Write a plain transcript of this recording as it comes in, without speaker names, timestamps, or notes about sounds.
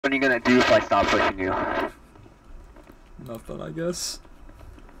What are you gonna do if I stop pushing you? Nothing, I guess.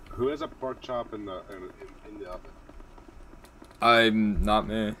 Who has a pork chop in the oven? I'm not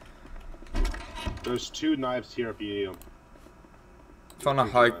me. There's 2 knives here if you need them.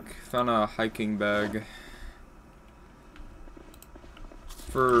 Found a hiking bag.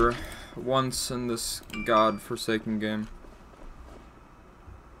 For once in this god-forsaken game.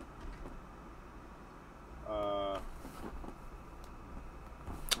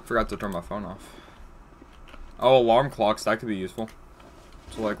 Forgot to turn my phone off. Oh, alarm clocks, that could be useful.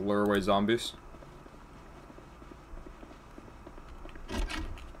 To like lure away zombies.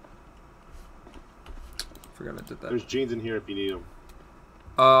 Forgot I did that. There's jeans in here if you need them.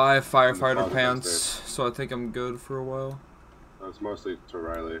 I have firefighter pants, so I think I'm good for a while. That's mostly to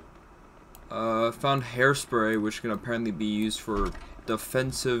Riley. Found hairspray, which can apparently be used for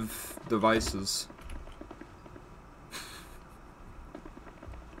defensive devices.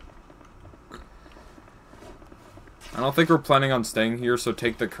 I don't think we're planning on staying here, so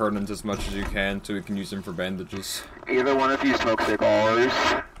take the curtains as much as you can so we can use them for bandages. Either one of you smoke cigars?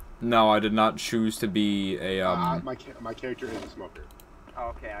 No, I did not choose to be a, my character is a smoker.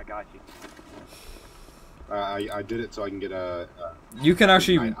 Okay, I got you. I did it so I can get a you can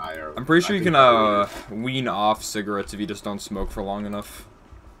actually, I'm pretty sure you can, wean off cigarettes if you just don't smoke for long enough.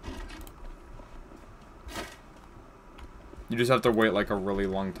 You just have to wait, like, a really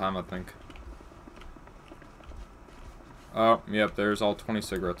long time, I think. Oh, yep, there's all 20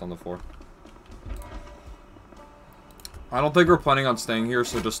 cigarettes on the floor. I don't think we're planning on staying here,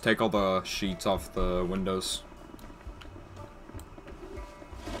 so just take all the sheets off the windows.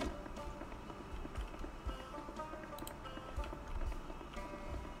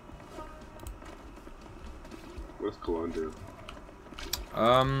 What does cologne do?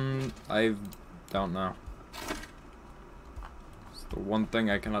 I don't know. It's the one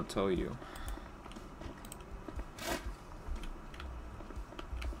thing I cannot tell you.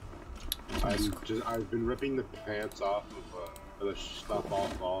 I've been ripping the pants off of the stuff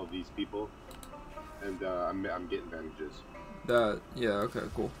off all of these people, and I'm getting bandages. Yeah, okay,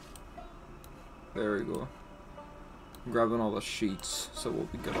 cool. There we go. I'm grabbing all the sheets, so we'll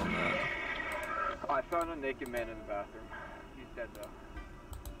be good on that. I found a naked man in the bathroom. He's dead though.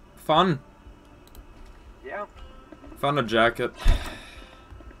 Fun. Yeah. Found a jacket.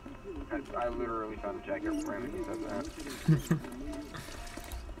 I literally found a jacket for him and he said that.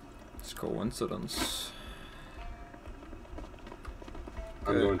 It's coincidence.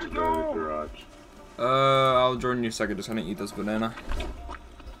 I'm going to the garage. I'll join you in a second. Just gonna eat this banana.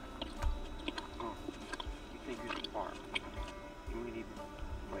 Oh, you think you're the farm?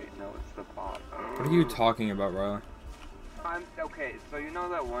 Wait, no, it's the bot. What are you talking about, Riley? Okay, so you know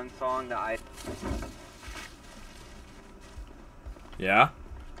that one song that I... Yeah?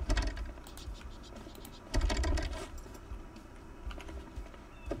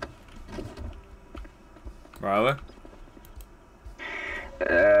 Riley?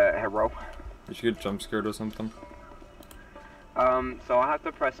 Hello? Did you get jump scared or something? So I have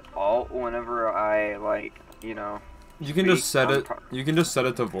to press Alt whenever I, like, you know... You can just set it, you can just set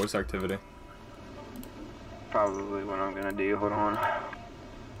it to voice activity. Probably what I'm gonna do, hold on.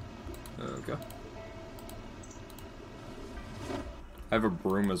 Okay. I have a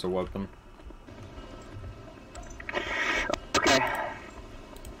broom as a weapon. Okay.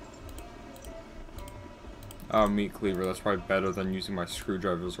 Oh, meat cleaver, that's probably better than using my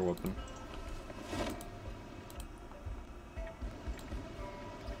screwdriver as a weapon.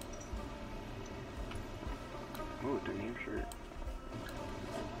 Ooh, denim shirt.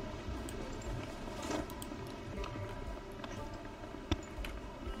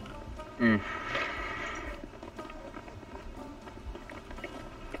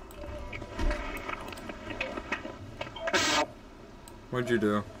 What'd you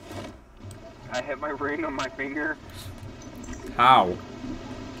do? I hit my ring on my finger. How?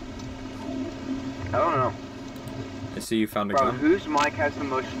 I don't know. I see you found a Bro, gun. whose mic has the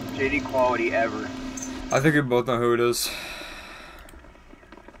most shitty quality ever? I think we both know who it is.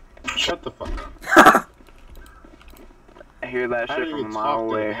 Shut the fuck up. I hear that shit from a mile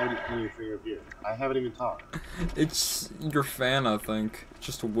away. I haven't even talked. It's your fan, I think.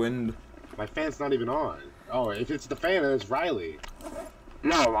 Just wind. My fan's not even on. Oh, if it's the fan, then it's Riley.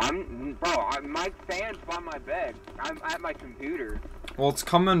 No, my fan's by my bed. I'm at my computer. Well, it's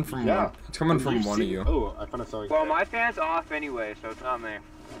coming from it's coming from one of you. Oh, I found a sewing. Well, my fan's off anyway, so it's not me.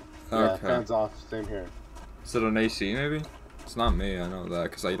 Yeah, Okay. fan's off. Same here. Is it an AC maybe? It's not me. I know that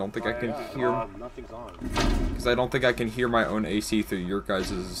because I don't think I can hear. Nothing's on. Because I don't think I can hear my own AC through your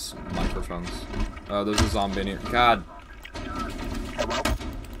guys' microphones. There's a zombie in here. God. Hello?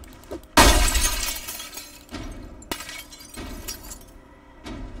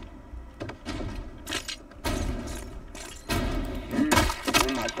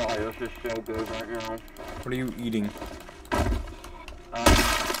 so good right now. What are you eating?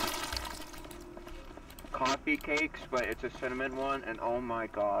 Coffee cakes, but it's a cinnamon one, and oh my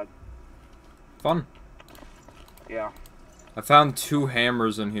god. Fun. Yeah. I found 2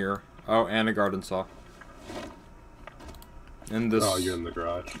 hammers in here. Oh, and a garden saw. In this. Oh, you're in the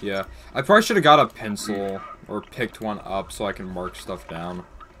garage. Yeah. I probably should have got a pencil or picked one up so I can mark stuff down.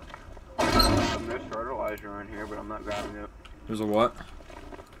 There's fertilizer in here, but I'm not grabbing it. There's a what?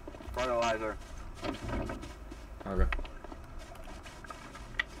 Fertilizer. Okay.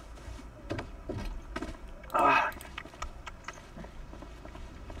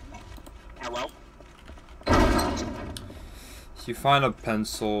 Hello? If you find a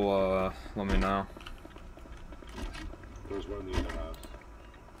pencil, let me know. There's one in the other house.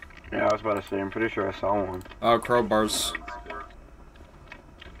 Yeah, I was about to say, I'm pretty sure I saw one. Oh, crowbars.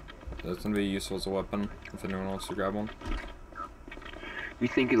 That's gonna be useful as a weapon if anyone wants to grab one. You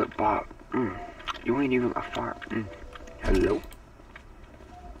think you look Bob? You ain't even a fart. Hello?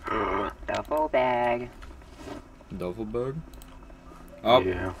 Duffel bag. Duffel bag? Oh,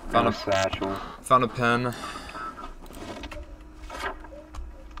 yeah, found a satchel. Found a pen.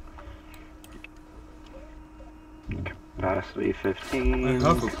 Capacity 15. I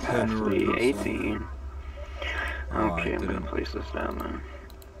have a pen Capacity right 18. Oh, Okay, I I'm gonna didn't. place this down then.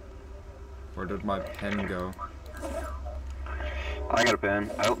 Where did my pen go? I got a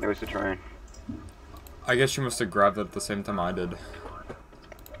pen. Oh, there's the train. I guess you must have grabbed it at the same time I did.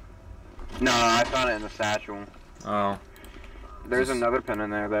 No, I found it in the satchel. Oh. There's another pen in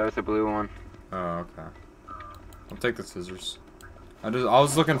there, though. It's a blue one. Oh, okay. I'll take the scissors. I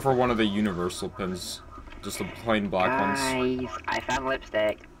was looking for one of the universal pins. Just the plain black ones. Nice. I found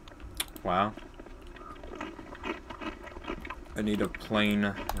lipstick. Wow. I need a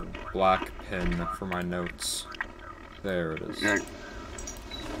plain black pen for my notes. There it is.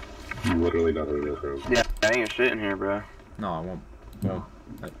 You literally not in this room. Yeah, that ain't shit in here, bro. No, I won't. Well,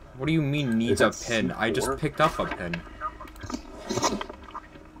 what do you mean needs a pin? I just picked up a pin. Is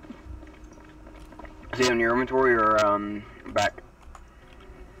it in your inventory or, back?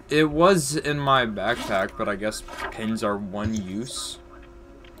 It was in my backpack, but I guess pins are one use.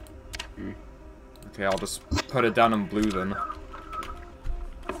 Okay, I'll just put it down in blue then.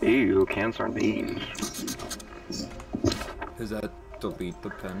 Ew, canned sardines. Is that delete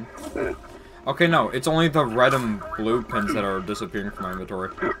the pin? Okay, no, it's only the red and blue pins that are disappearing from my inventory.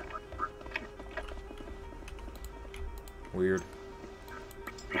 Weird.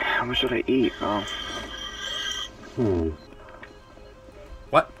 How much should I eat? Oh.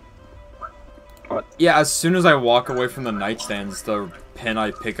 What? What? Yeah, as soon as I walk away from the nightstands, the pen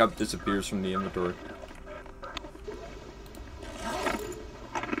I pick up disappears from the inventory.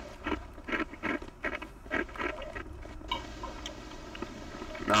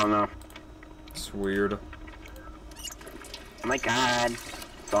 I don't know. It's weird. Oh my god.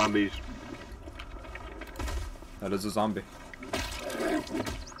 Zombies. That is a zombie.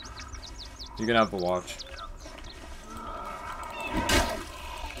 You can have the watch.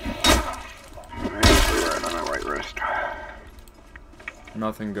 Right on my right wrist.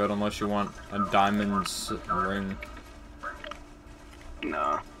 Nothing good unless you want a diamond's ring.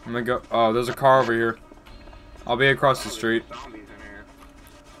 No. I'm gonna go. Oh, there's a car over here. I'll be across the street. Zombies in here.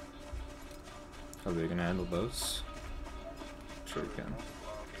 Are they gonna handle those? Sure we can.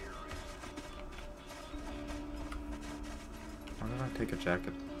 Why did I take a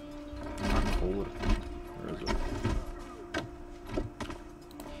jacket? I'm not cold. Where is it?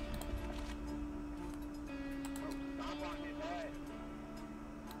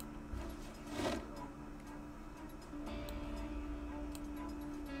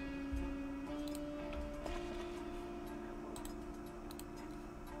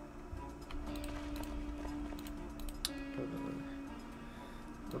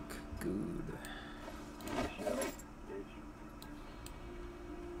 Look good.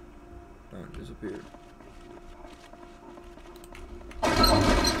 Oh, it disappeared.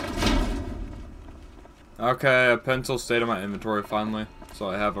 Okay, a pencil stayed in my inventory finally, so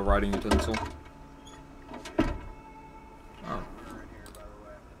I have a writing utensil. Oh.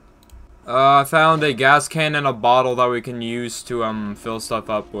 I found a gas can and a bottle that we can use to fill stuff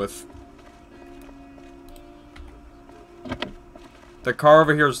up with. The car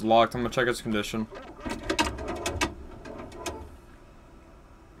over here is locked. I'm gonna check its condition.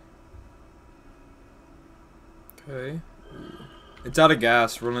 Okay. It's out of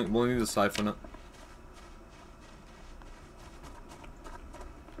gas. We'll need to siphon it.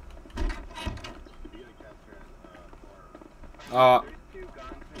 There's 2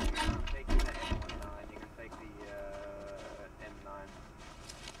 guns in here. I'm taking the M19. You can take the M9.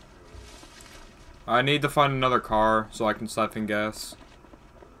 I need to find another car so I can siphon gas.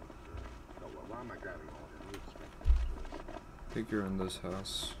 Oh, well, why am I grabbing all of it? I think you're in this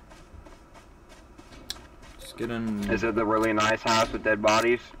house. Just get in. Is it the really nice house with dead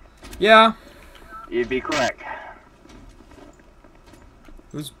bodies? Yeah. You'd be correct.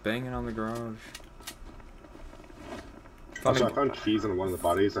 Who's banging on the garage? Also, I found keys in one of the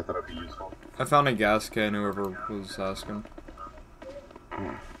bodies. I thought it'd be useful. I found a gas can, whoever was asking.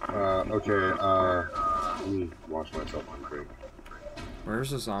 Okay, let me wash myself on the break.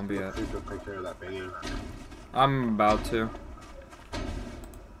 Where's the zombie at? Please go take care of that banging. I'm about to.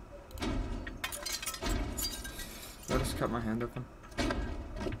 Did I just cut my hand open?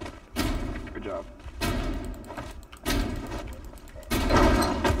 Good job.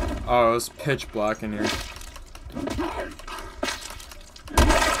 Oh, it's pitch black in here.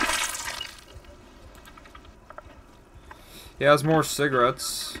 He has more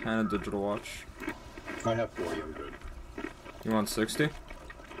cigarettes and a digital watch. I have 40, I'm good. You want 60?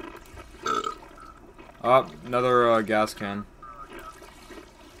 Oh, another gas can.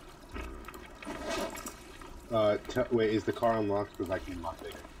 Wait, is the car unlocked? Because I can lock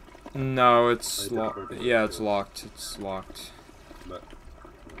it. No, it's locked. Yeah, it's locked. It's locked. But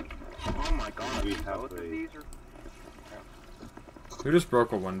Oh my god, we both have of a... these are... Who just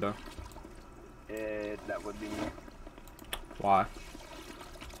broke a window? That would be me. Why?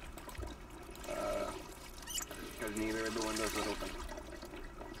 Because neither of the windows was open.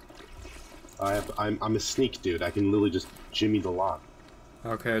 I'm a sneak dude. I can literally just jimmy the lock.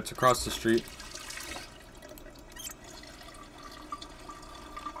 Okay, it's across the street.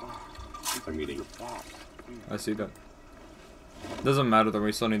 I'm eating. I see that. Doesn't matter though.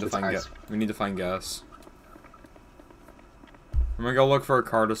 We still need to It's find ice. gas. We need to find gas. I'm gonna go look for a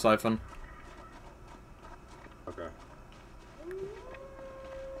car to siphon. Okay.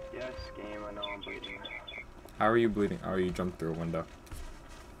 Yes, game, I know I'm bleeding. How are you bleeding? Oh, you jumped through a window.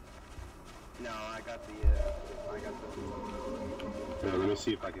 No, I got the, Yeah, let me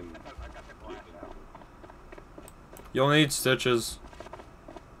see if I can... I got the glass out. You'll need stitches.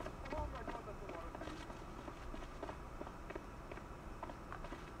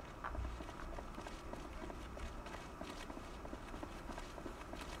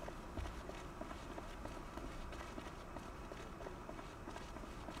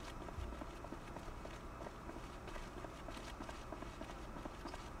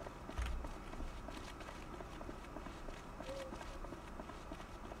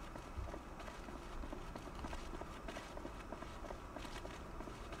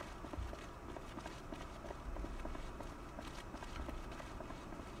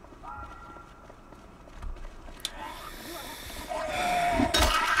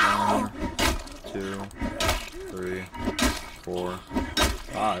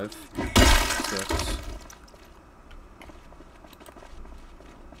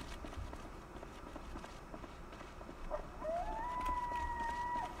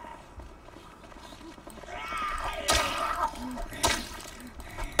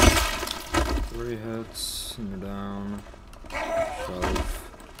 Three hits, and you're down.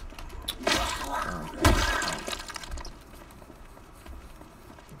 Shove. Oh.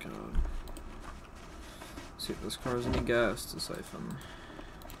 God. See if this car has any gas to siphon.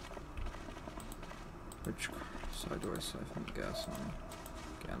 Which side do I siphon the gas on?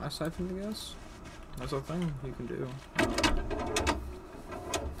 Can I siphon the gas? That's a thing you can do.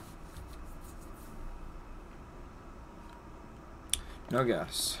 No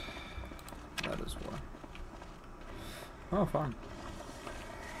gas. That is why. Oh, fun.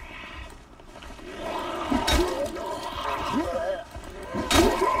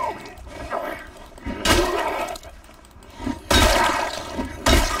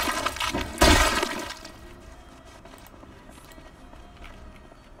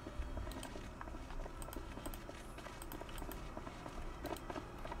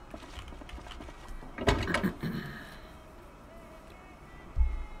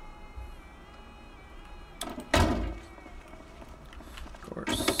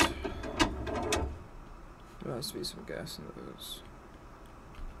 There has to be some gas in those.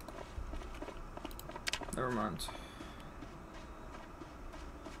 Never mind.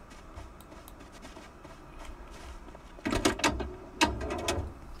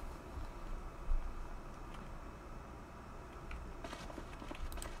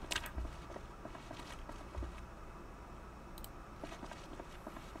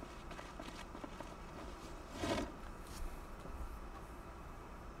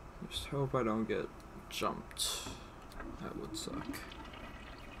 Just hope I don't get jumped. That would suck.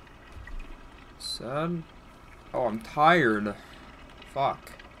 Sad. Oh, I'm tired.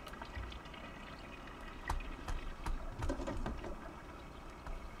 Fuck.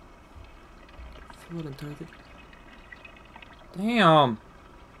 Fill it entirely. Damn!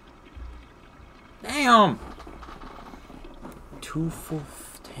 Damn! 2 full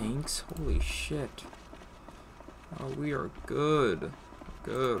tanks? Holy shit. Oh, we are good.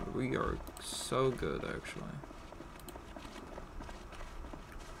 Good. We are so good, actually.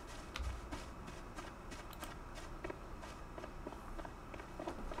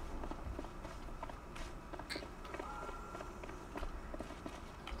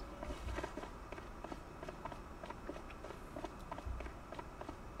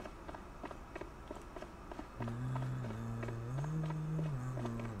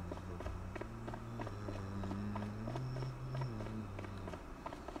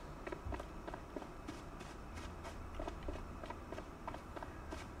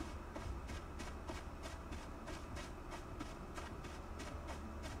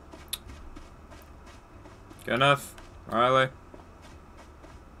 Kenneth? Riley?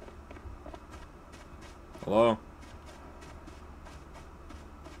 Hello?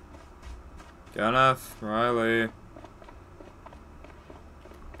 Kenneth? Riley?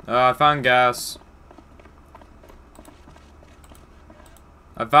 I found gas.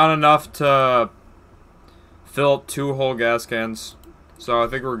 I found enough to fill up 2 whole gas cans. So I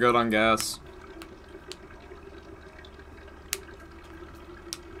think we're good on gas.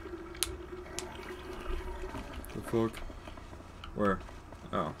 The fuck? Where?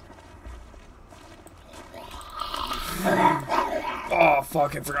 Oh. Oh,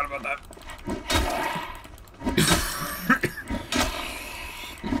 fuck, I forgot about that.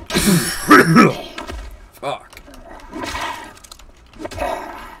 Fuck.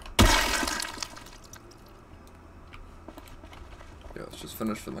 Yeah, let's just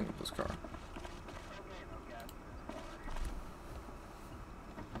finish filling up this car.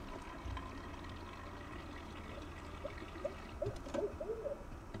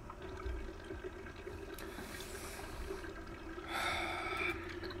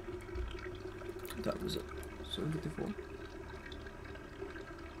 That was it. 754.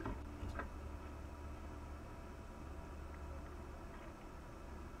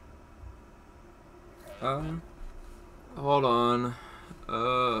 Hold on.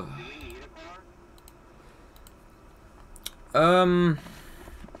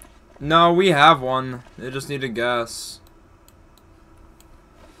 No, we have one. They just needed gas.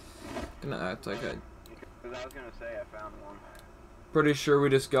 Gonna act like I was gonna say I found one. Pretty sure we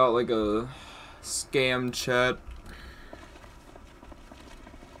just got like a scam chat.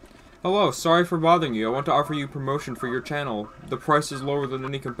 Hello, sorry for bothering you. I want to offer you promotion for your channel. The price is lower than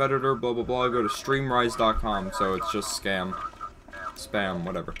any competitor, blah blah blah. Go to streamrise.com, so it's just scam. Spam,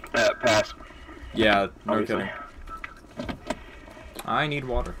 whatever. Pass. Yeah, no Obviously. kidding. I need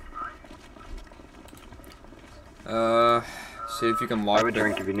water. See if you can I have a lock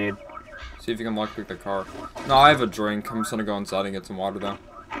drink if you need. See if you can lockpick the car. No, I have a drink. I'm just gonna go inside and get some water though.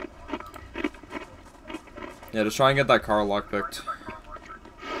 Yeah, just try and get that car lockpicked.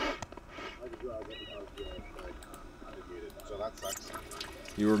 So that sucks.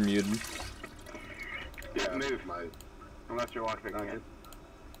 You were muted. Yeah, Move. my. Unless you're locked again.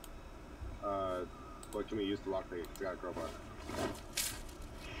 What can we use to lock the? It's got a crowbar.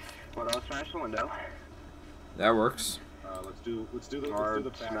 What else? Smash the window. That works. Let's do the Or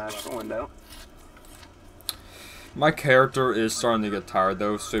back smash the left. window. My character is starting to get tired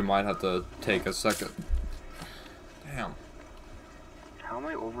though, so we might have to take a second. Damn. How am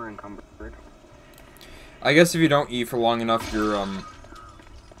I over encumbered? I guess if you don't eat for long enough, you're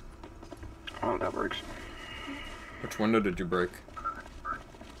Oh, that works. Which window did you break?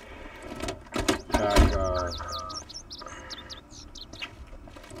 Back,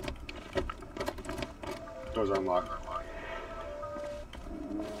 doors are unlocked.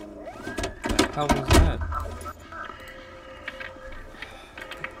 What the hell was that?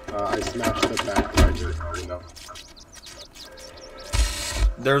 I smashed the back right window.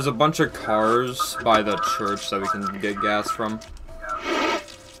 There's a bunch of cars by the church that we can get gas from.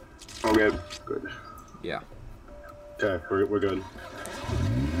 Okay, good. Yeah. Okay, we're good.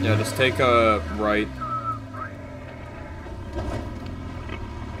 Yeah, just take a right.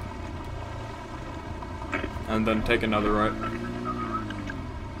 And then take another right.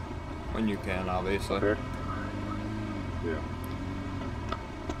 When you can, obviously. Here? Yeah.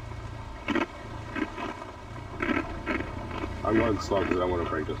 I'm going slow because I don't want to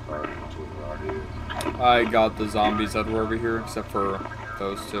break this car. I got the zombies that were over here, except for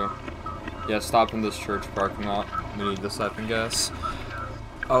those two. Yeah, stop in this church parking lot. We need this type of gas.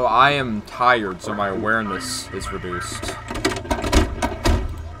 Oh, I am tired, so my awareness is reduced.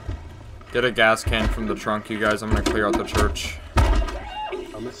 Get a gas can from the trunk, you guys. I'm gonna clear out the church.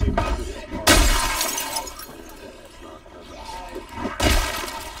 I'm gonna see if this car.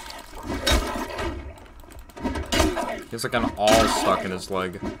 He's like an awl stuck in his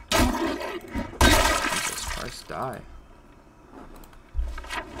leg. Jesus Christ, die.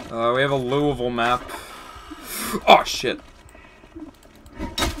 We have a Louisville map. Oh shit.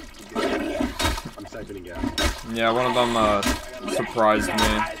 I'm siphoning gas. Yeah, one of them surprised me.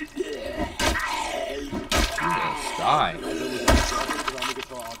 Jesus, die.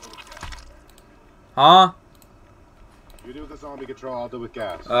 Huh? You do with the zombie control, I'll do with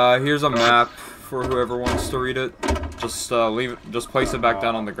gas. Here's a map for whoever wants to read it. Just leave it, just place it back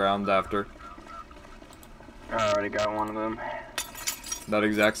down on the ground after. I already got one of them. That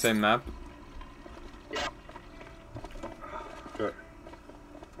exact same map? Yeah. Good.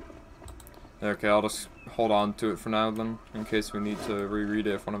 Okay, I'll just hold on to it for now then, in case we need to reread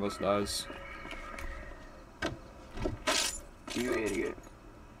it if one of us dies. You idiot.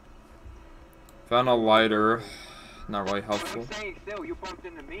 Found a lighter. Not really helpful. I'm staying still, you bumped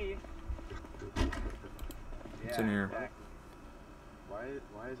into me. What's in here? Exactly. Why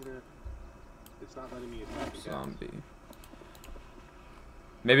isn't it? It's not letting me attack the Zombie. gas.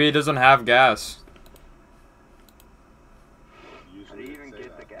 Maybe he doesn't have gas. How Usually do you it'd even say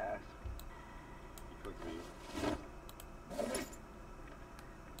get the that. gas? You click V.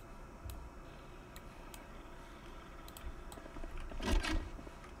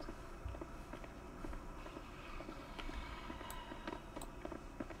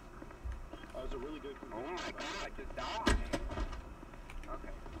 That was a really good Oh my condition. god, I just died.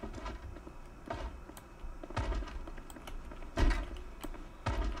 Okay.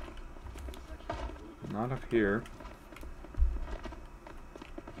 Not up here.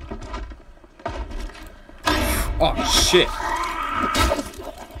 Oh shit!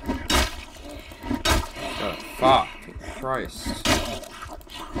 Oh, fuck. Christ.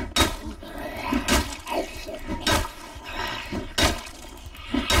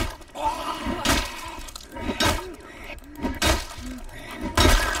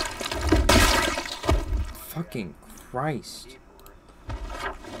 Fucking Christ.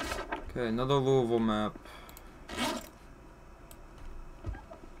 Okay, another Louisville map.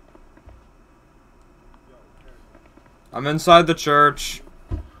 I'm inside the church.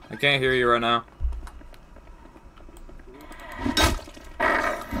 I can't hear you right now.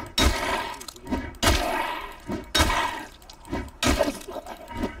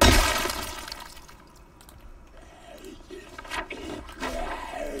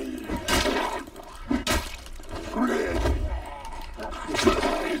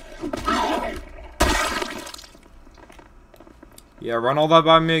 Yeah, run all that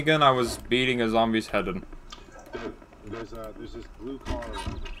by me again. I was beating a zombie's head in. There's this blue car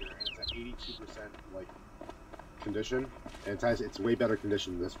around here, and it's at 82% like condition, and it's way better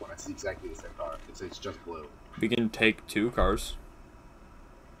condition than this one. It's exactly the same car. It's just blue. We can take 2 cars.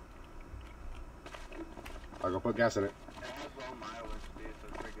 I'll go put gas in it. It has low mileage, dude, so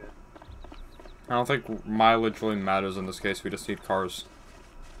it's pretty good. I don't think mileage really matters in this case. We just need cars.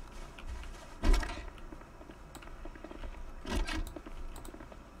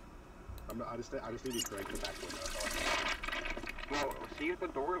 I just need to break the back window. Well, see if the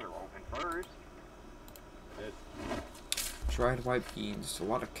doors are open first. Dried white beans, a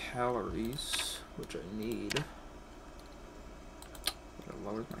lot of calories, which I need. It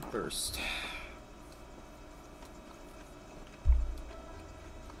lowers my thirst.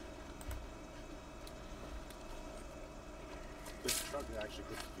 This truck actually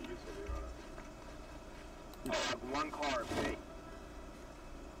could be useful, to be honest. One car, big.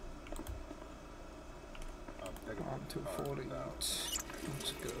 On 240. That's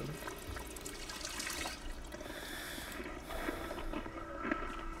good.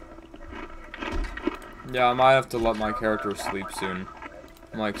 Yeah, I might have to let my character sleep soon.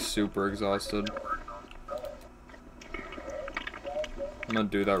 I'm like super exhausted. I'm gonna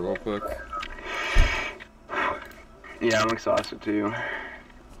do that real quick. Yeah, I'm exhausted too.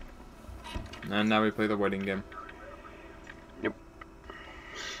 And now we play the waiting game. Yep.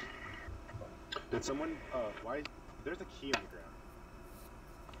 Did someone, why, there's a key on the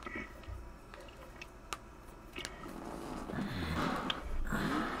ground. You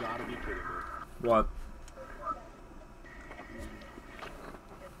gotta be kidding me. What?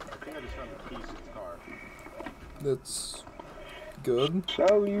 I think I just found the keys to the car. That's good.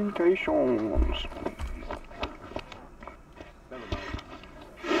 Salutations. Never mind.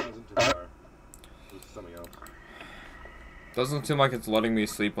 That wasn't to the car. It was something else. Doesn't seem like it's letting me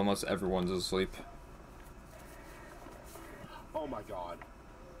sleep unless everyone's asleep. Oh my god.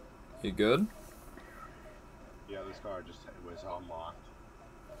 You good? Yeah, this car just was unlocked.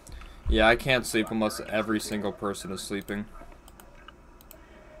 Yeah, I can't sleep unless every single person is sleeping.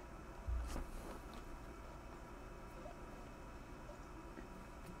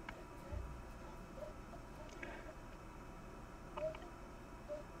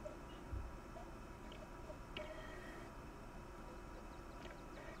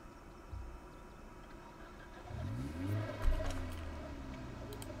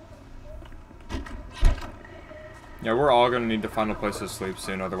 Yeah, we're all gonna need to find a place to sleep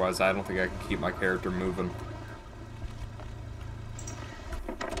soon, otherwise I don't think I can keep my character moving.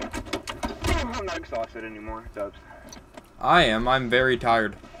 I'm not exhausted anymore, Dubs. I am. I'm very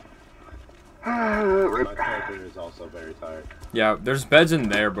tired. My character is also very tired. Yeah, there's beds in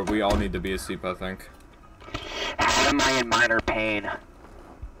there, but we all need to be asleep, I think. How am I in minor pain?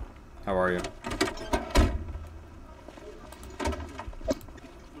 How are you?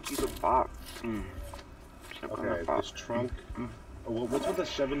 Keep a box. Okay, this trunk. Oh, what's with the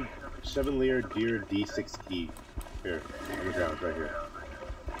Chevalier Deer D6 key? Here, on the ground, right here.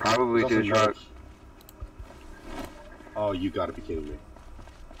 Probably There's also two trucks. Oh, you gotta be kidding me.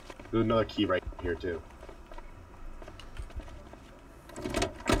 There's another key right here, too.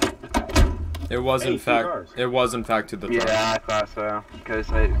 It was Hey, in fact. cars. It was in fact to the truck. Yeah, I thought so. Because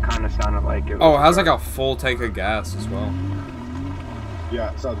it kind of sounded like it was. Oh, it has like a full tank of gas as well.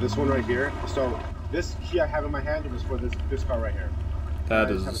 Yeah, so this one right here. So this key I have in my hand was for this car right here. That I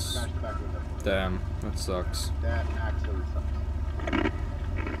just had to is. smash the back window. Damn, that sucks. That actually sucks.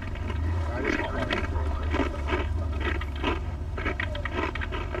 I just call that.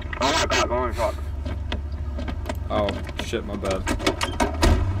 Oh my god, going truck. Oh, shit, my bad.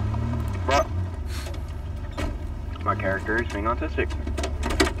 What? My character is being autistic.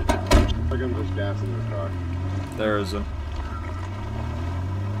 Look at there's gas in the car. There isn't.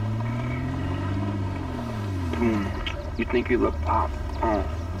 You think you look pop? Oh.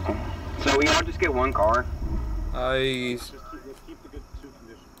 So we all just get one car? Let's keep the good two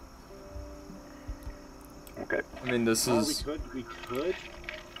condition. Okay. I mean, this is. We could,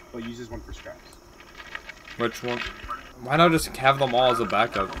 but use this one for scraps. Which one? Why not just have them all as a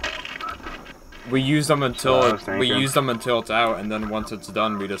backup? We use them until it's out, and then once it's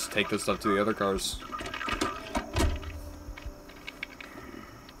done, we just take this stuff to the other cars.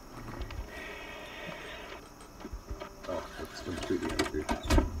 Oh, it's completely empty.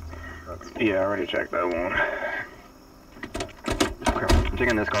 Yeah, I already checked that one. Okay, I'm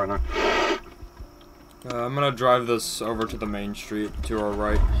taking this car then. I'm gonna drive this over to the main street, to our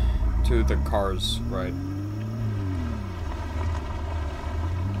right, to the cars right.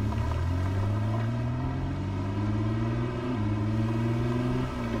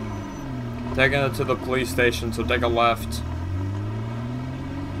 Taking it to the police station, so take a left.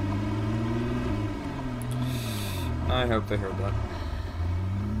 I hope they heard that.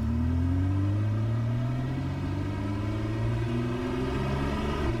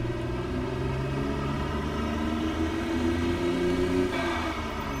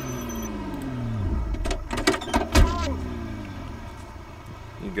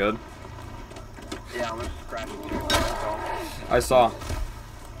 You good? Yeah, I'm just scratching. I saw.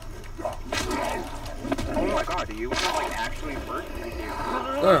 Oh my god, do you want to like actually work?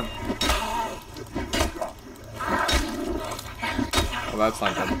 There. Well, that's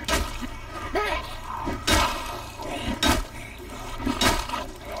not good.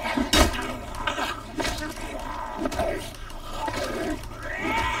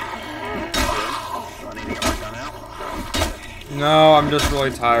 No, I'm just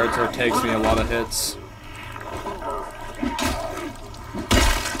really tired, so it takes me a lot of hits.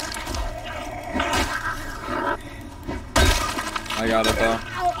 I got it though.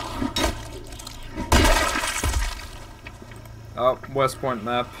 Oh, West Point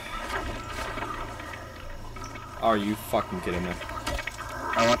map. Are you fucking kidding me?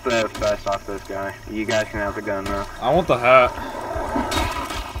 I want the vest off this guy. You guys can have the gun though. I want the hat.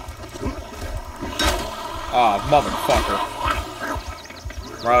 Ah, motherfucker.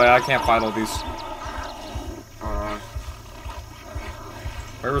 Riley, I can't fight all these.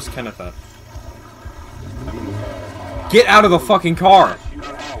 Where was Kenneth at? Get out of the fucking car!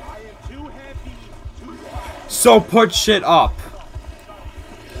 So put shit up!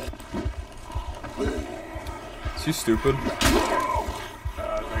 Is he stupid?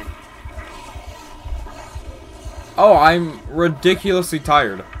 Oh, I'm ridiculously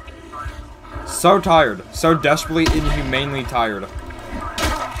tired. So tired. So desperately, inhumanely tired.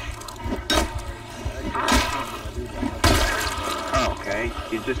 Oh, okay.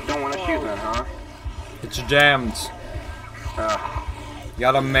 You just don't want to shoot then, huh? It's jammed. You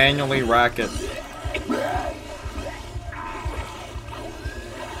gotta manually rack it.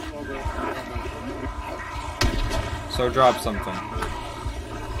 So drop something.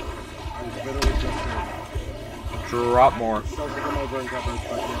 Drop more.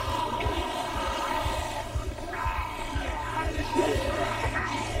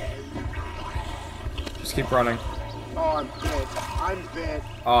 Just keep running. Oh, I'm bit. I'm bit.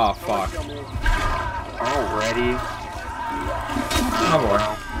 Oh, fuck. Already? No more.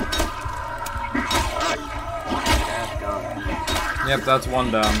 Yep, that's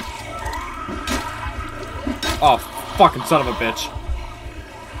one down. Oh, fucking son of a bitch.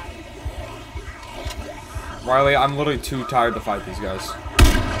 Riley, I'm literally too tired to fight these guys.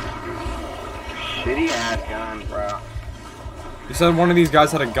 Shitty ass gun, bro. You said one of these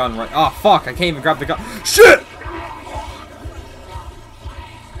guys had a gun, right? Oh, fuck, I can't even grab the gun. Shit!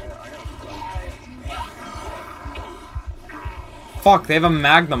 Fuck, they have a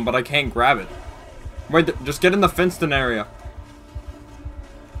magnum, but I can't grab it. Wait, just get in the fenced-in area.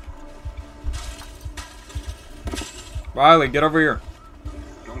 Riley, get over here.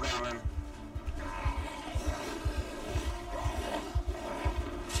 I'm coming.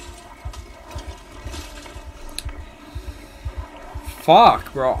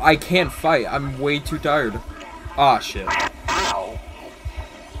 Fuck, bro. I can't fight. I'm way too tired. Ah, shit. Ow.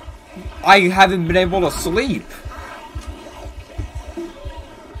 I haven't been able to sleep.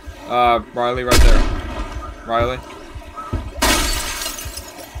 Riley right there. Riley.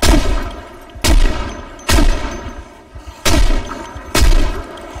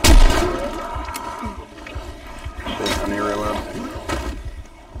 Shit, I need to reload.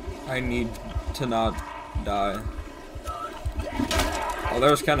 I need to not die. Oh,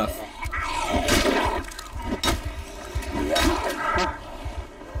 there's Kenneth.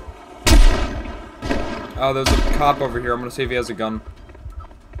 Oh, there's a cop over here. I'm gonna see if he has a gun.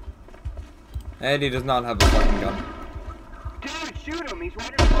 And he does not have a fucking gun. Dude, shoot him! He's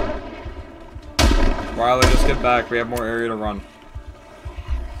right in front of me. Riley, just get back. We have more area to run.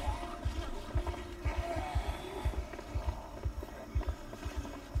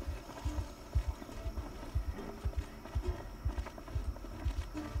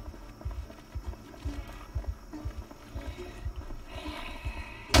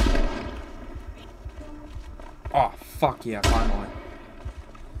 Oh, fuck yeah, finally.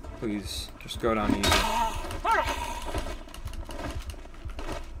 Please, just go down easy.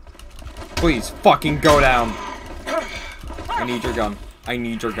 Please, fucking go down. I need your gun. I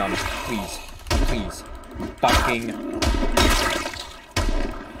need your gun. Please. Please. Fucking.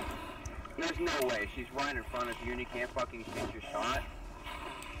 There's no way. She's right in front of you and you can't fucking shoot your shot.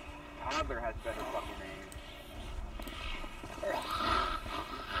 Toddler has better fucking aim.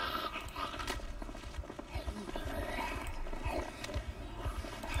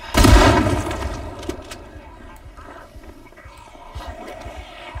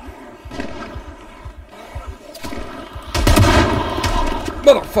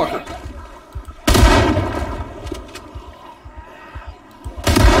 Motherfucker!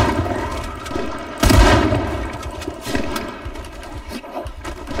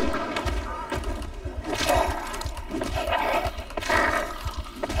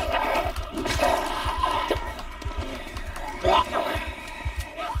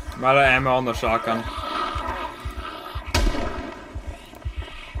 I'm out of ammo on the shotgun.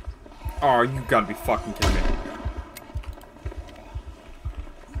 Oh, you gotta be fucking kidding me.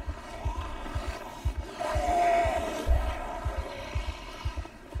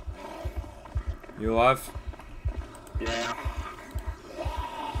 You alive? Yeah.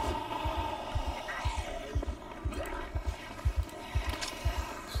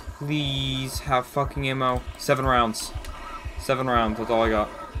 Please have fucking ammo. 7 rounds. 7 rounds, that's all I got.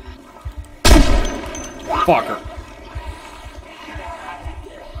 Fucker.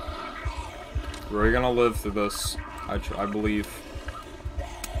 We're gonna live through this. I believe.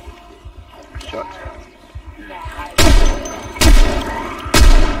 Shut.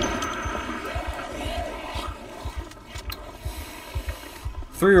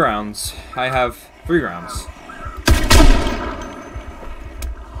 3 rounds. I have 3 rounds.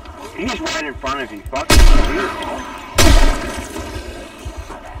 He's right in front of you. Fucking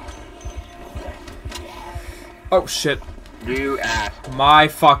Oh shit. you ass. My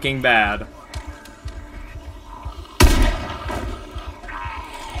fucking bad.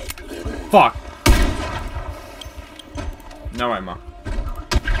 Fuck. No ammo.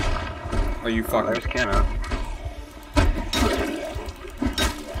 Are you fucking? There's Kenna.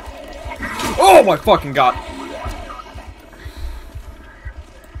 Oh my fucking god.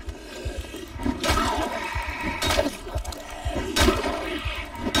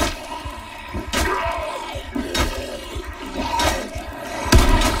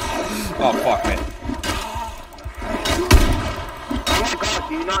 Oh fuck me. Oh my god,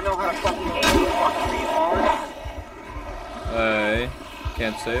 do you not know how to fucking aim, you fucking retard? Hey,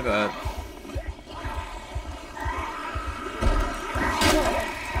 can't say that.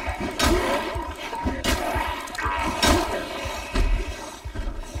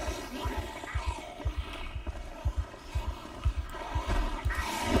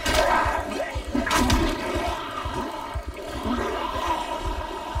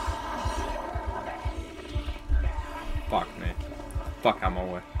 fuck out of my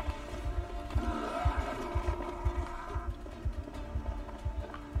way.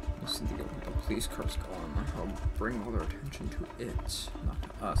 Listen to what the police car's going. I'll bring all their attention to it, not to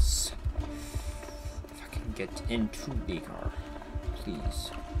us. If I can get into the car,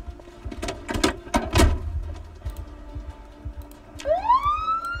 please.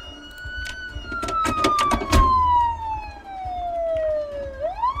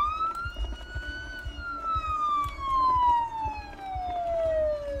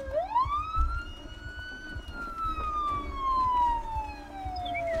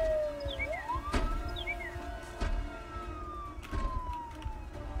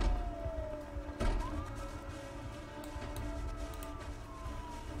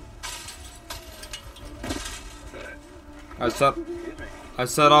 I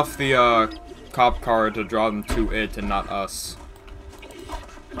set off the cop car to draw them to it and not us.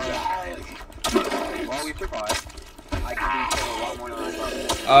 Well, we survived. I could be killed a lot more than I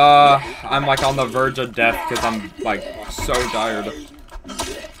thought. I'm like on the verge of death because I'm like so tired.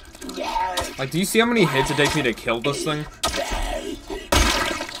 Like, do you see how many hits it takes me to kill this thing?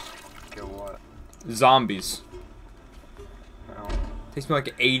 Kill what? Zombies. Takes me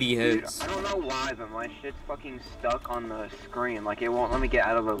like 80 hits. Dude, I don't know why, but my shit's fucking stuck on the screen. Like, it won't let me get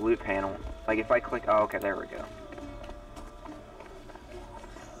out of the loot panel. Like, if I click... Oh, okay, there we go.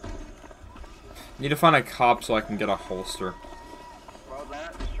 Need to find a cop so I can get a holster. Well,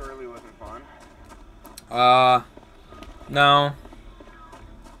 that surely wasn't fun. No.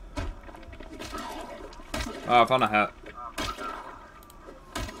 Oh, I found a hat.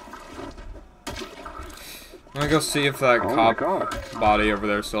 I'm gonna go see if that cop body over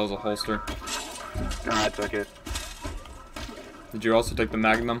there still has a holster. Nah, I took it. Did you also take the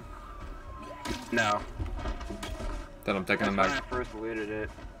Magnum? No. Then I'm taking the That's Magnum. when I first looted it.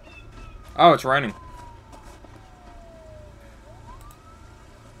 Oh, it's raining.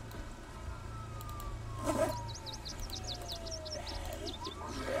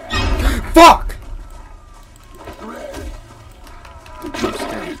 Fuck!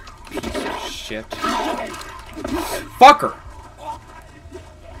 Shit. Fucker!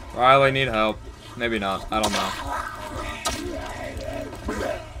 Riley, need help. Maybe not. I don't know.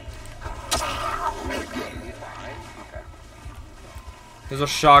 There's a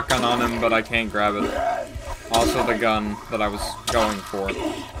shotgun on him, but I can't grab it. Also the gun that I was going for.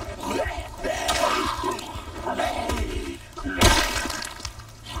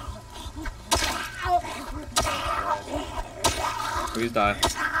 Please die.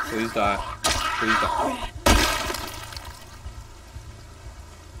 Please die. Please die.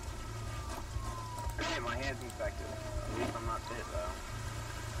 Hey, my hand's infected. At least I'm not dead, though.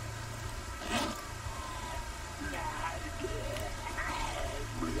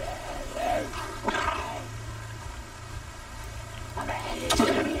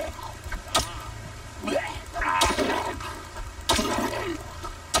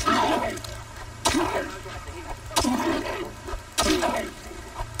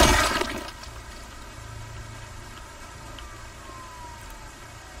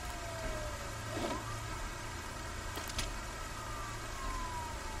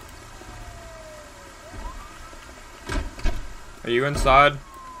 Are you inside?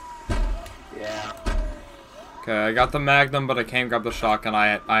 Yeah. Okay, I got the Magnum, but I can't grab the shotgun.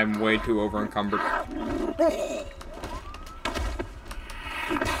 I'm way too over encumbered.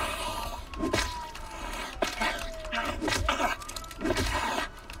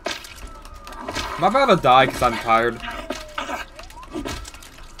 I'm about to die because I'm tired.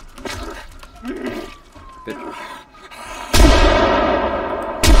 Bitch.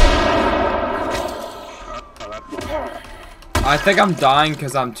 I think I'm dying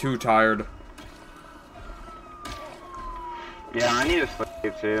because I'm too tired. Yeah, I need to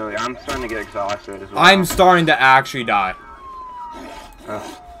sleep too. I'm starting to get exhausted as well. I'm starting to actually die.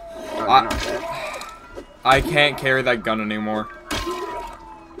 Oh, you're not dead. I can't carry that gun anymore.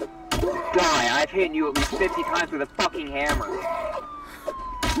 Die, I've hit you at least 50 times with a fucking hammer.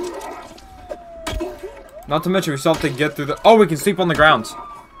 Not to mention we still have to get through the... Oh, we can sleep on the grounds.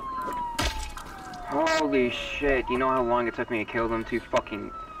 Holy shit, you know how long it took me to kill them two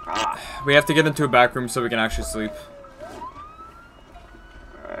fucking... Ah. We have to get into a back room so we can actually sleep.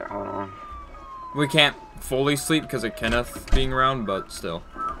 Alright, hold on. We can't fully sleep because of Kenneth being around, but still.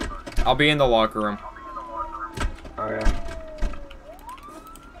 I'll be in the locker room. Okay.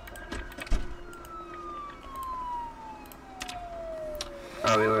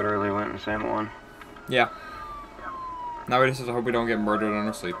 Oh, we literally went in the same one. Yeah. Now we just have to hope we don't get murdered in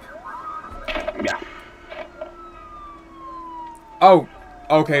our sleep. Yeah. Oh!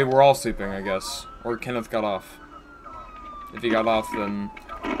 Okay, we're all sleeping, I guess. Or Kenneth got off. If he got off, then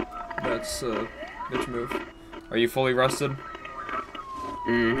that's a bitch move. Are you fully rested?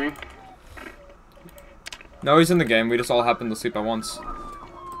 Mm-hmm. No, he's in the game. We just all happened to sleep at once.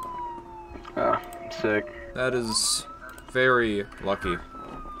 Oh, sick. That is very lucky.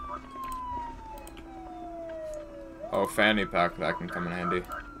 Oh, fanny pack. That can come in handy.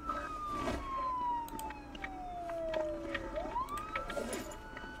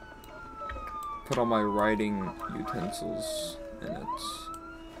 Put all my writing utensils in it.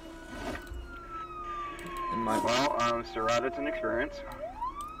 Well, so right, it's an experience.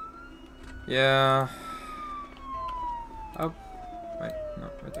 Yeah. Oh, wait, no,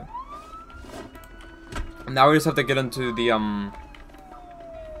 right there. Now we just have to get into the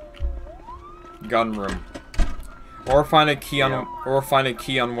gun room, or find a key on,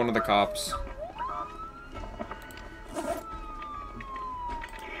 one of the cops.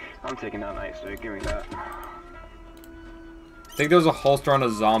 I'm taking that nightstick. Give me that. I think there's a holster on a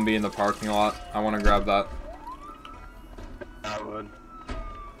zombie in the parking lot. I want to grab that. I would.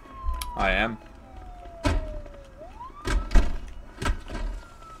 I am.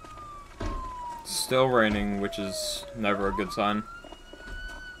 Still raining, which is never a good sign.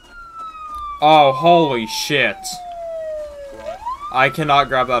 Oh, holy shit. What? I cannot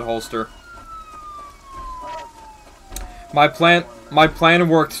grab that holster. My plan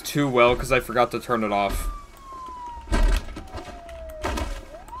worked too well because I forgot to turn it off.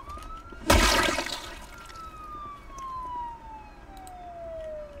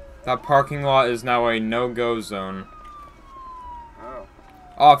 That parking lot is now a no-go zone. Oh.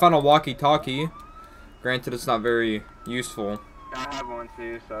 Oh, I found a walkie-talkie. Granted, it's not very useful. I have one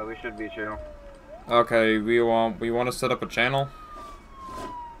too, so we should be chill. Okay, we want to set up a channel.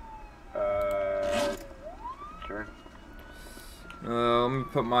 Sure. Let me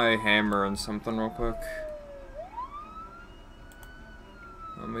put my hammer in something real quick.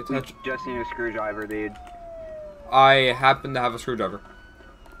 Let me touch. Just need a screwdriver, dude. I happen to have a screwdriver.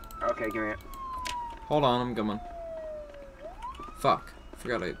 Okay, give me it. Hold on, I'm coming. Fuck.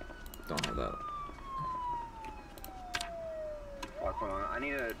 Forgot I don't have that. Fuck, hold on. I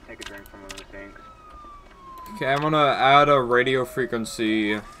need to take a drink from one of those things. Okay, I'm gonna add a radio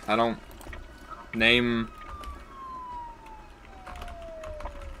frequency. I don't name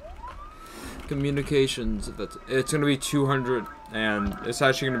communications. If it's gonna be 200, and it's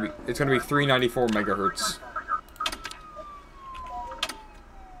actually gonna be 394 megahertz.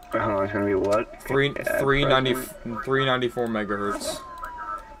 Hold on, it's gonna be what? 394 megahertz.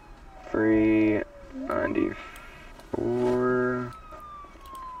 394.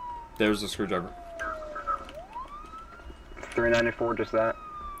 There's the screwdriver. 394, just that?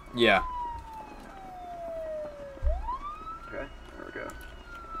 Yeah. Okay, there we go.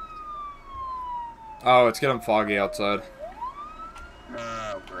 Oh, it's getting foggy outside.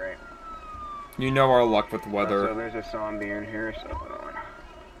 Oh, great. You know our luck with weather. So there's a zombie in here, so hold on.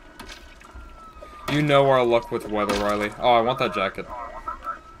 You know our luck with weather, Riley. Oh, I want that jacket.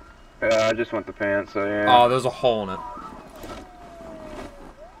 Yeah, I just want the pants, so yeah. Oh, there's a hole in it.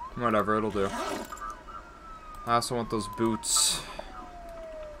 Whatever, it'll do. I also want those boots.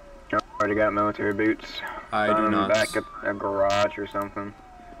 I already got military boots. I do not. Back at a garage or something.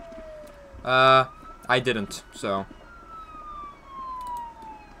 I didn't, so.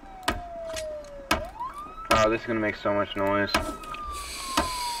 Oh, this is gonna make so much noise.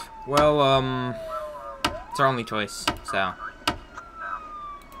 Well, it's our only choice, so.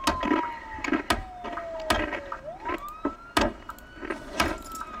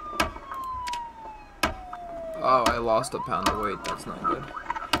 Oh, I lost a pound of weight. That's not good.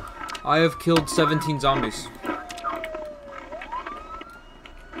 I have killed 17 zombies.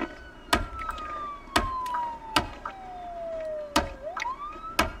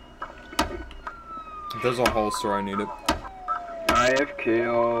 There's a holster, I need it. I have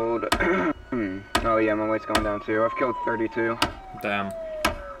killed... oh yeah, my weight's going down too. I've killed 32. Damn.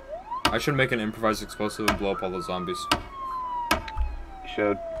 I should make an improvised explosive and blow up all the zombies. You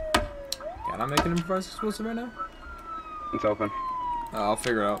should. Can I make an improvised explosive right now? It's open. I'll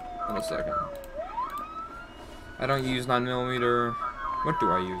figure it out in a second. I don't use 9mm. What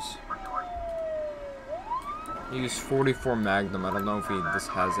do I use? I use 44 Magnum. I don't know if this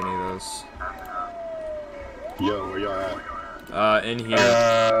has any of those. Yo, where y'all at? In here.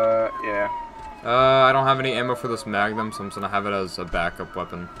 Yeah. I don't have any ammo for this Magnum, so I'm just gonna have it as a backup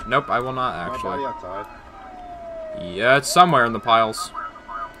weapon. Nope, I will not actually. My body outside. Yeah, it's somewhere in the piles.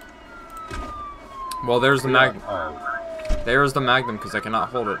 Well, there's the Magnum. Oh. There's the Magnum, because I cannot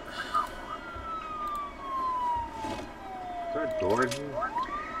hold it. Is there a door in here?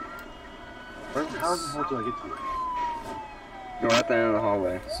 How the hell do I get to it? We're at the end of the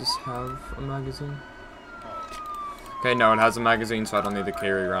hallway. Does this have a magazine? Okay, no, it has a magazine, so I don't need to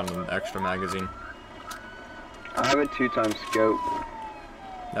carry around an extra magazine. I have a 2x scope.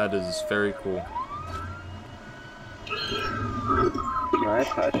 That is very cool. Can I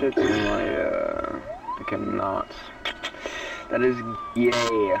attach it to my, I cannot. That is yay.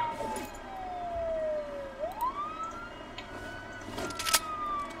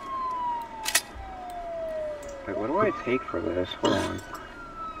 Wait, what do I take for this? Hold on.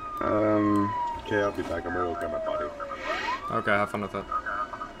 Okay, I'll be back. I'm gonna look at my body. Okay, have fun with that.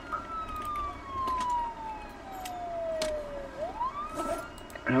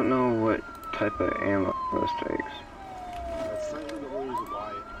 I don't know what type of ammo this takes. That's slightly the only reason why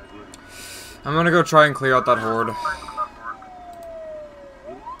I didn't. I'm gonna go try and clear out that horde.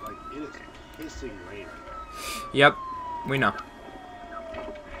 It is pissing rain. Yep, we know.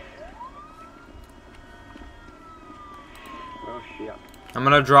 Oh shit. I'm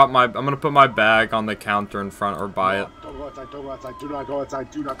gonna put my bag on the counter in front or by it. Don't go outside, don't go outside, do not go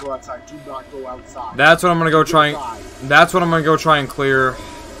outside, do not go outside, do not go outside. That's what I'm gonna go try and, that's what I'm gonna go try and clear.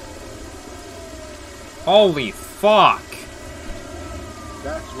 Holy fuck.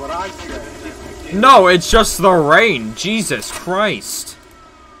 That's what I said. No, it's just the rain. Jesus Christ.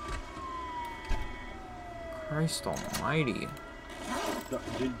 Christ almighty.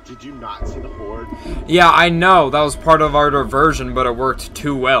 Did you not see the horde? Yeah, I know. That was part of our diversion, but it worked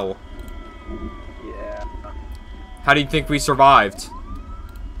too well. Yeah. How do you think we survived?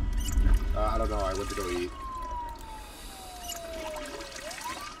 I don't know. I went to go eat.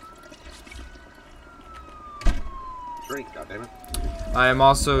 Drink, goddammit. I am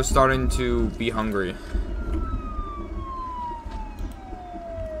also starting to be hungry.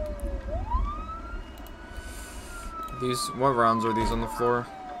 What rounds are these on the floor?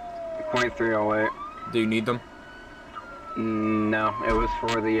 .308. Do you need them? No, it was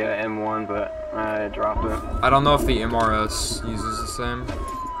for the M1, but I dropped it. I don't know if the MRS uses the same.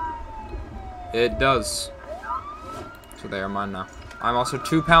 It does. So they are mine now. I'm also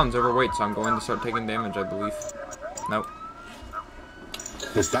 2 pounds overweight, so I'm going to start taking damage, I believe. Nope.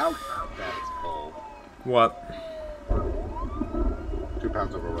 Is that bull? What? 2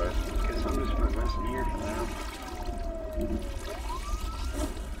 pounds overweight. Guess I'm just messing here now.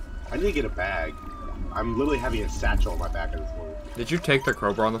 I need to get a bag. I'm literally having a satchel on my back at this point. Did you take the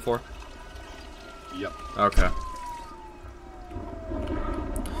crowbar on the floor? Yep. Okay.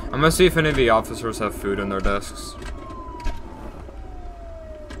 I'm gonna see if any of the officers have food in their desks.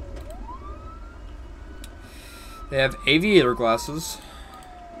 They have aviator glasses.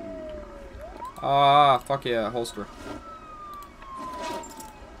 Ah, fuck yeah, holster.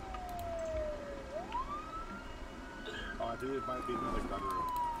 Oh, I think it might be another gun room.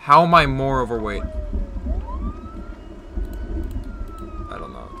 How am I more overweight? I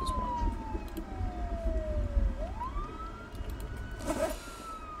don't know at this point.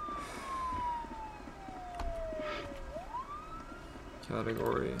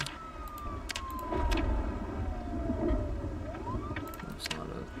 Category. That's not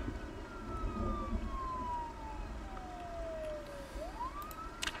it.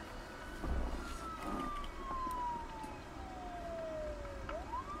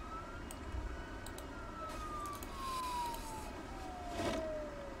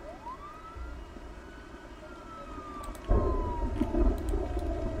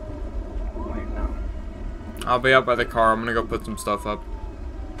 I'll be out by the car. I'm gonna go put some stuff up.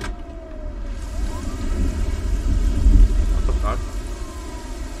 What the fuck?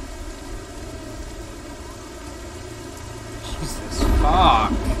 Jesus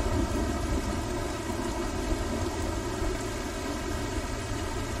fuck.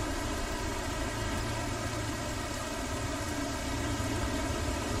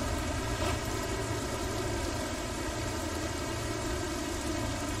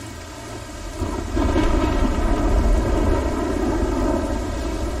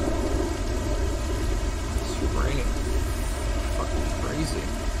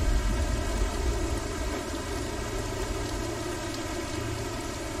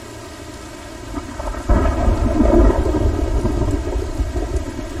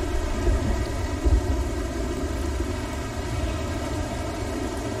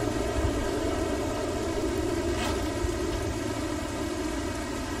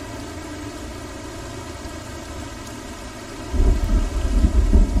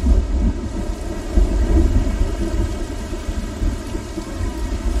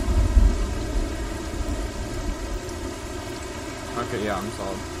 Okay, yeah, I'm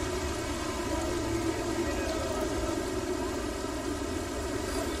solid.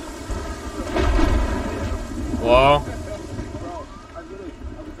 Hello?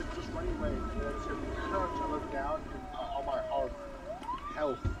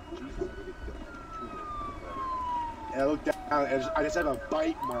 just have a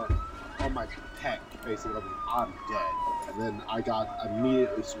bite mark on my pec, basically. I'm dead. And then I got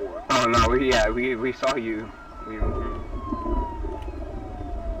immediately sworn. Oh no, we saw you.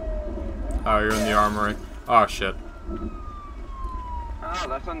 Oh, you're in the armory. Oh shit. Oh,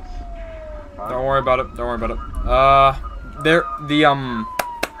 that sounds fun. Don't worry about it. Don't worry about it.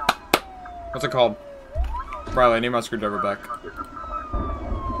 What's it called? Riley, I need my screwdriver back.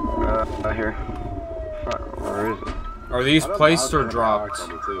 Here. Where is it? Are these placed or dropped?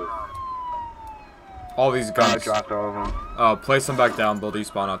 All these guns. I dropped all of them. Oh, place them back down. They'll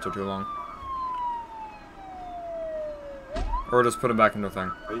despawn after too long. Or just put them back in the thing.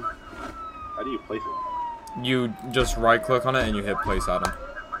 How do you place it? You just right click on it and you hit place item.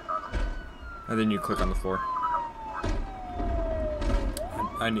 And then you click on the floor.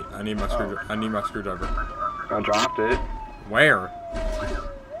 I need my screwdriver. I need my screwdriver. I dropped it. Where?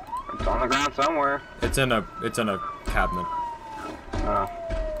 It's on the ground somewhere. It's in a cabinet.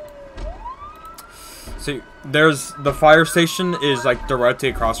 See, there's the fire station is like directly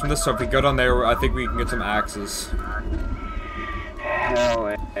across from this, so if we go down there, I think we can get some axes.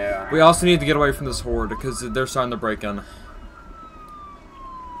 Hell yeah. We also need to get away from this horde because they're starting to break in.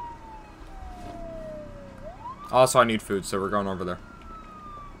 Also, I need food, so we're going over there.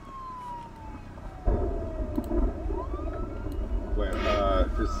 Wait,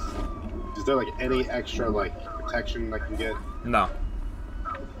 is there like any extra like protection I can get? No.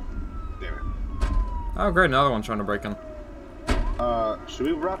 Damn it. Oh great, another one's trying to break in. Should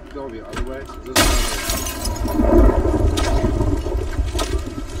we rough go the other way?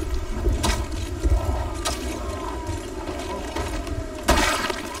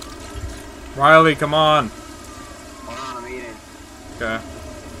 Riley, come on. Hold on, I'm eating. Okay.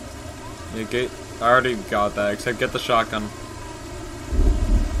 You get. I already got that. Except get the shotgun.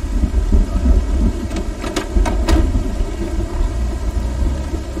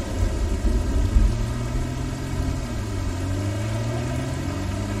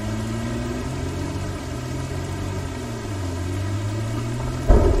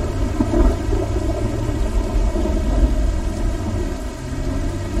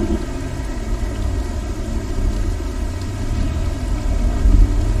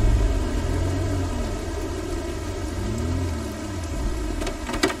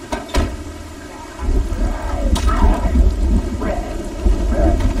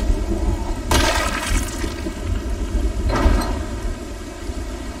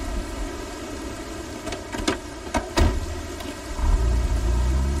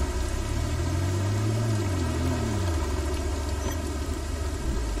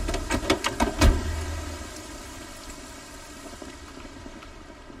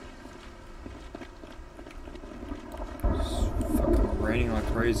 Raining like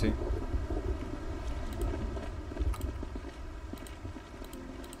crazy.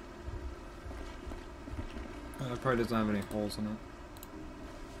 It probably doesn't have any holes in it.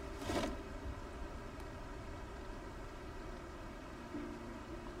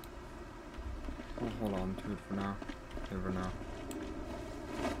 I'll hold on to it for now. Never know.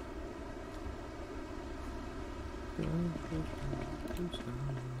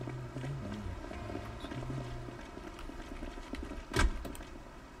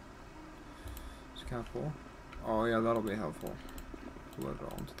 Full. Oh yeah, that'll be helpful. Load it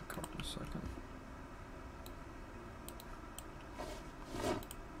all into the cup in a second.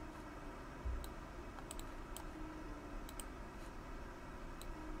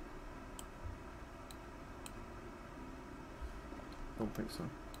 Don't think so.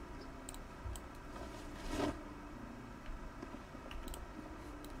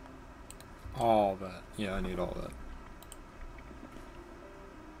 All that. Yeah, I need all that.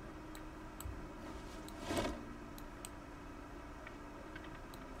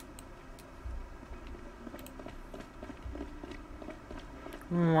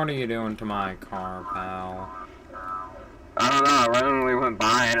 What are you doing to my car, pal? I don't know, I randomly went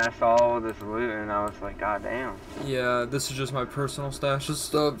by and I saw all this loot and I was like, god damn. Yeah, this is just my personal stash of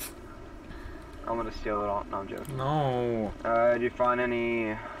stuff. I'm gonna steal it all. No, I'm joking. No. Did you find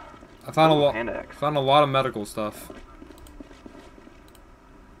any... I found a lot of medical stuff.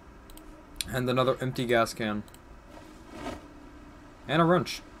 And another empty gas can. And a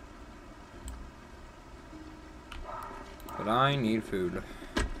wrench. But I need food.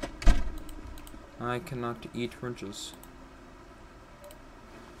 I cannot eat wrenches.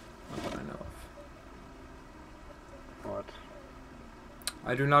 Not that I know of. What?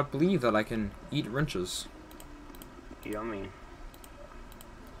 I do not believe that I can eat wrenches. Yummy.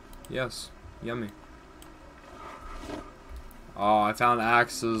 Yes, yummy. Oh, I found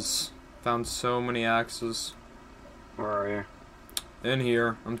axes. Found so many axes. Where are you? In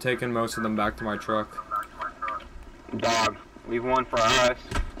here. I'm taking most of them back to my truck. Dog. Leave one for us.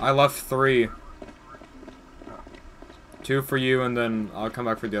 I left 3. 2 for you, and then I'll come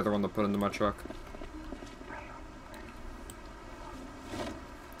back for the other one to put into my truck.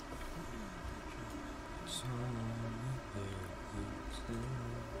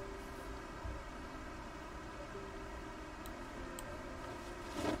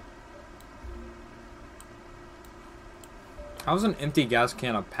 How's an empty gas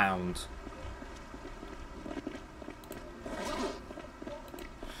can a pound?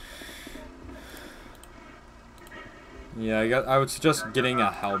 Yeah, I would suggest getting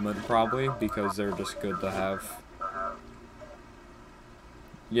a helmet probably, because they're just good to have.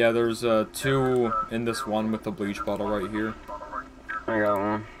 Yeah, there's 2 in this one with the bleach bottle right here. I got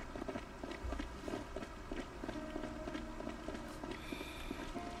one.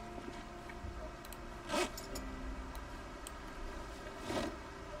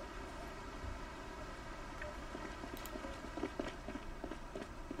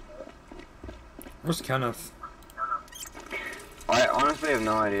 Where's Kenneth? I honestly have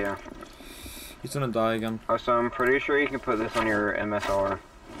no idea. He's gonna die again. Oh, so I'm pretty sure you can put this on your MSR.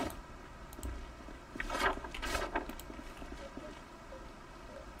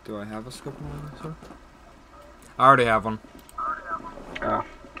 Do I have a scope on my MSR? I already have one. Oh,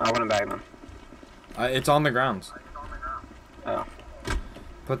 I wouldn't bag them. It's on the ground. Oh.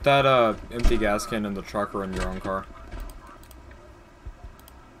 Put that empty gas can in the truck or in your own car.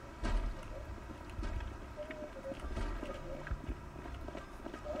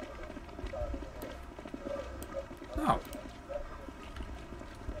 Oh.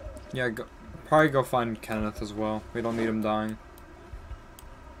 Yeah, probably go find Kenneth as well. We don't need him dying.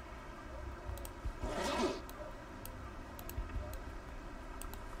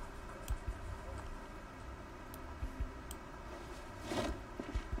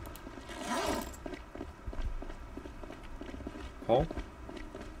 Paul?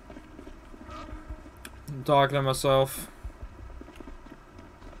 I'm talking to myself.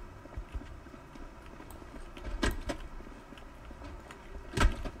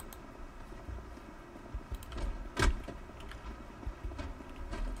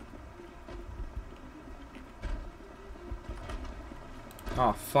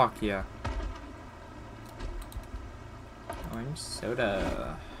 Oh, fuck yeah. Orange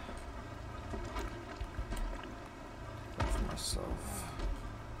soda. For myself.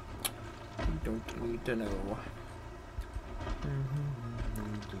 You don't need to know.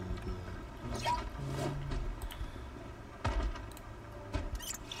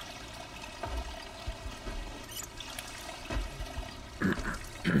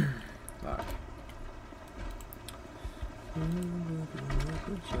 Fuck.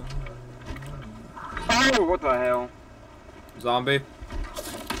 Oh, what the hell? Zombie?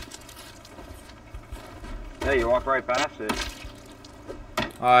 Yeah, you walked right past it.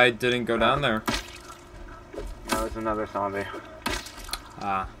 I didn't go down there. No, it's another zombie.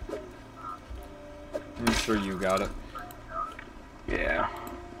 Ah. I'm sure you got it. Yeah.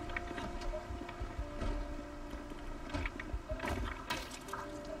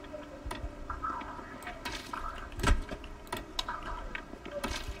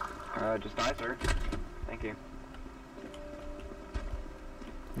 Just die, sir. Thank you.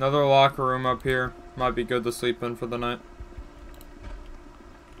 Another locker room up here. Might be good to sleep in for the night.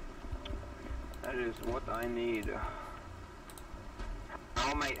 That is what I need.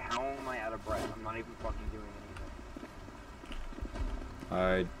 How am I out of breath? I'm not even fucking doing anything.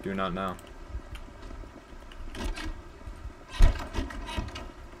 I do not know.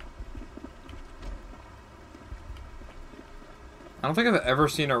 I don't think I've ever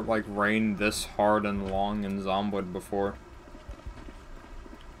seen it like rain this hard and long in Zomboid before.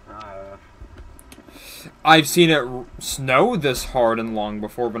 I've seen it snow this hard and long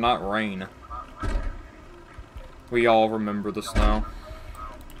before, but not rain. We all remember the snow.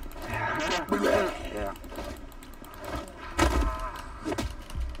 Yeah.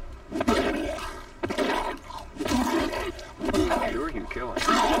 Who are you killing?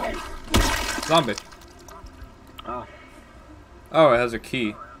 Zombie. Oh. Oh, it has a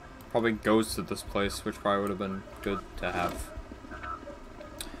key. Probably goes to this place, which probably would have been good to have.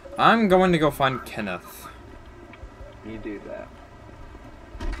 I'm going to go find Kenneth. You do that.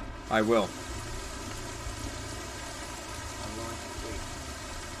 I will. I'm going to sleep.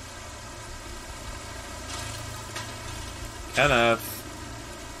 Kenneth.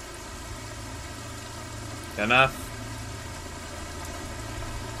 Kenneth.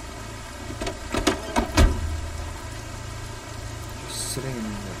 Just sitting in the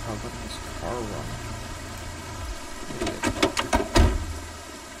car, letting his car run. Idiot.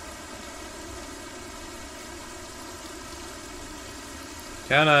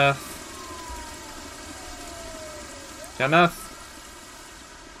 Kenneth. Kenneth.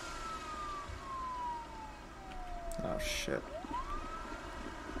 Oh shit.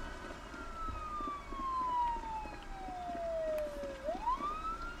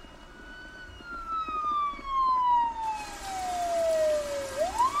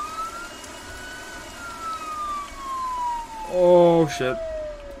 Oh shit.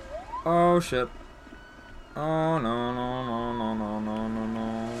 Oh shit. Oh no no no no no no no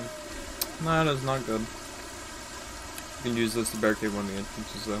no. That is not good. You can use this to barricade one of the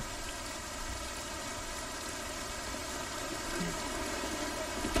entrances though.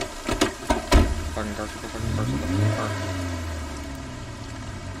 Fucking car, fucking car.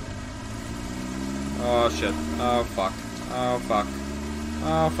 Oh shit. Oh fuck. Oh fuck.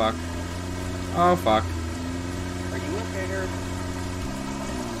 Oh fuck. Oh fuck. Are you okay here?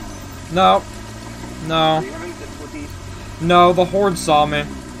 No. No. Are you having difficulties? No, the horde saw me.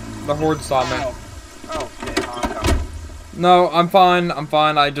 The horde saw me. Oh, oh shit, I'm coming. No, I'm fine. I'm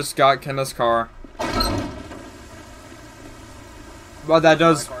fine. I just got Kenneth's car. But that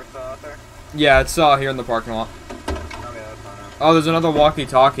does... My car's still out there? Yeah, it's still out here in the parking lot. Okay, that's fine. Oh, there's another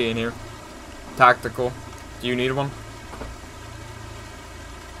walkie-talkie in here. Tactical. Do you need one?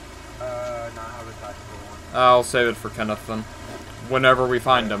 No, I have a tactical one. I'll save it for Kenneth then. Whenever we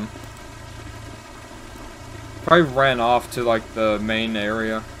find him. Probably ran off to like the main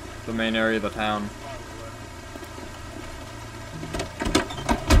area. The main area of the town.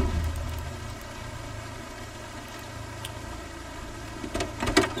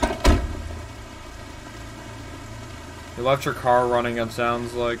 You left your car running, it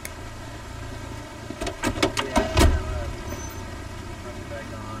sounds like.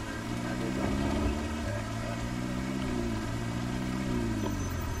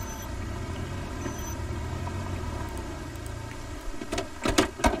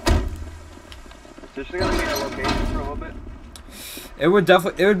 Is this gonna be a location for a little bit? It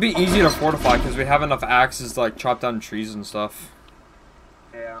would be easy to fortify because we have enough axes to like chop down trees and stuff.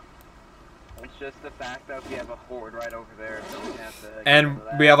 Yeah. It's just the fact that we have a horde right over there, so we have to... And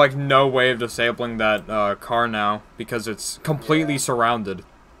we have like no way of disabling that car now because it's completely surrounded.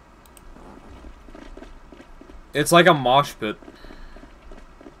 It's like a mosh pit.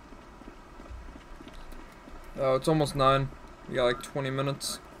 Oh, it's almost 9. We got like 20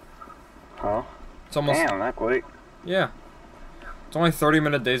 minutes. Huh? It's almost... Damn, that quick. Yeah. It's only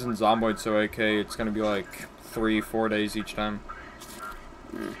 30-minute days in Zomboid, so AK, it's gonna be like 3-4 days each time.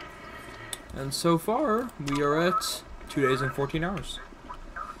 And so far, we are at 2 days and 14 hours.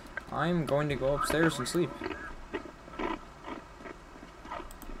 I'm going to go upstairs and sleep.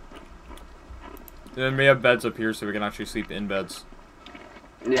 Then we have beds up here so we can actually sleep in beds.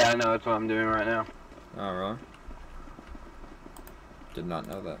 Yeah, I know, that's what I'm doing right now. Oh, really? Did not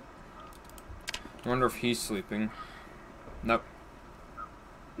know that. I wonder if he's sleeping. Nope.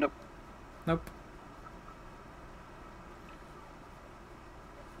 Nope. Nope.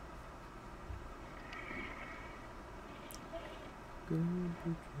 Is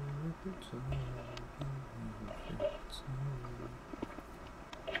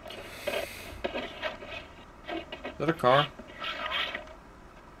that a car?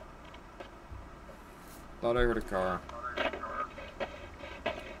 Thought I heard a car.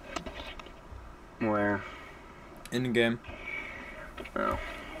 Where? In the game. Oh.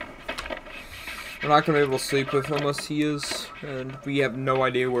 We're not gonna be able to sleep with him unless he is, and we have no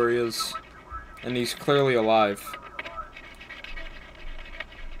idea where he is. And he's clearly alive.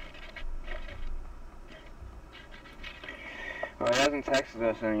 Well, he hasn't texted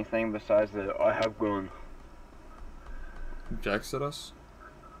us anything besides that I have gone. He texted us?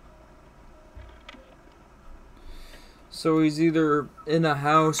 So he's either in a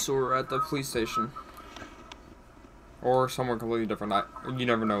house or at the police station. Or somewhere completely different. You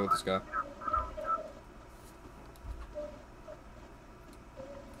never know with this guy.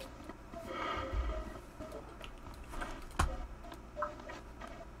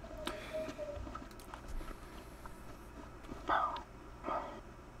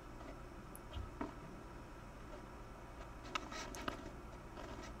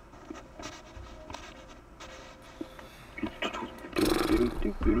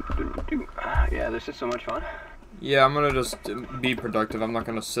 Yeah, this is so much fun. Yeah, I'm gonna just be productive. I'm not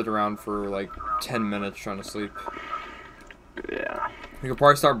gonna sit around for like 10 minutes trying to sleep. Yeah. We could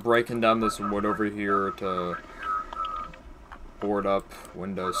probably start breaking down this wood over here to board up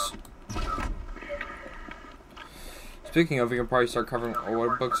windows. Speaking of, we can probably start covering... Oh,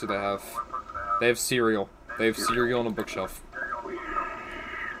 what books do they have? They have cereal. They have cereal on a bookshelf.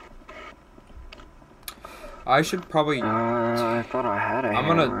 I should probably... I thought I had a I'm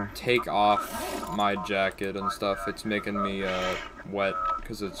hammer. gonna take off my jacket and stuff. It's making me, wet,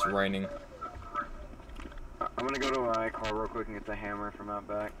 because it's raining. I'm gonna go to my car real quick and get the hammer from out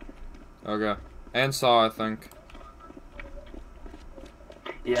back. Okay. And saw, I think.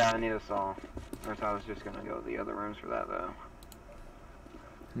 Yeah, I need a saw. I was just gonna go to the other rooms for that, though.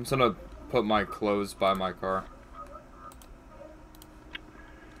 I'm just gonna put my clothes by my car.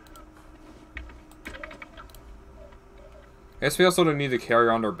 I guess we also don't need to carry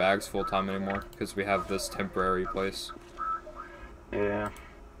around our bags full time anymore, because we have this temporary place. Yeah.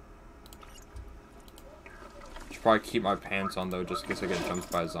 Should probably keep my pants on though, just in case I get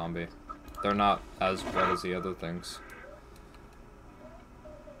jumped by a zombie. They're not as wet as the other things.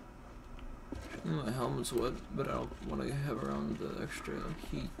 My helmet's wet, but I don't want to have around the extra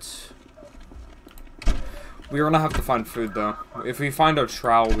heat. We're gonna have to find food though. If we find a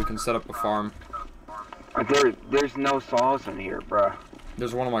trowel, we can set up a farm. There's no saws in here, bruh.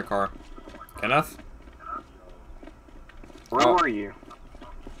 There's one in my car. Kenneth? Where were you?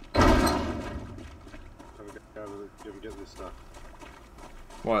 Get this stuff.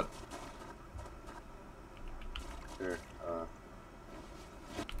 What? Here,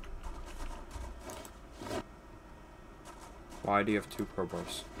 Why do you have 2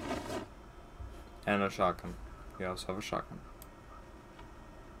 crowbars? And a shotgun. You also have a shotgun.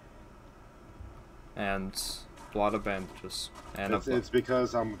 And a lot of bandages. And it's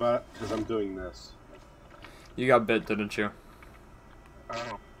because I'm doing this. You got bit, didn't you?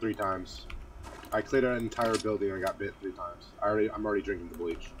 Oh. 3 times. I cleared an entire building. I got bit 3 times. I'm already drinking the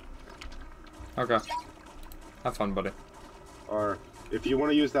bleach. Okay. Have fun, buddy. Or if you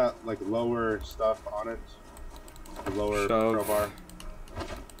want to use that like lower stuff on it, the lower crowbar.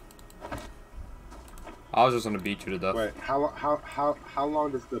 I was just gonna beat you to death. Wait, how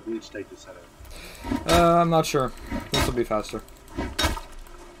long does the bleach take to set it? I'm not sure. This will be faster.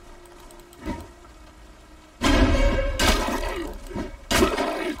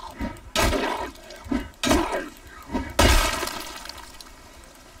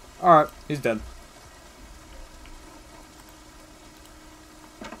 Alright, he's dead.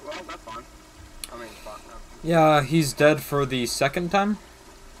 Well, that's fine. I mean, fuck no. Yeah, he's dead for the 2nd time?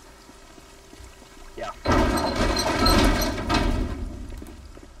 Yeah.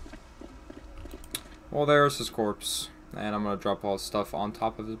 Well, there's his corpse. And I'm gonna drop all his stuff on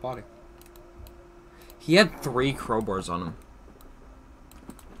top of his body. He had 3 crowbars on him.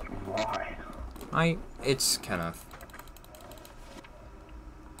 Why? It's Kenneth.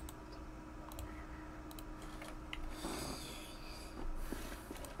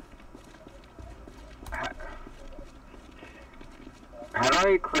 How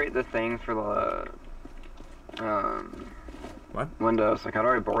do I create the things for the What? windows? Like, how do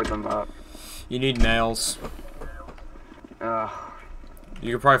I board them up? You need nails. Ugh.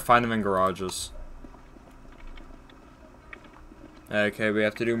 You could probably find them in garages. Okay, we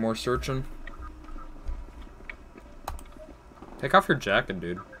have to do more searching. Take off your jacket,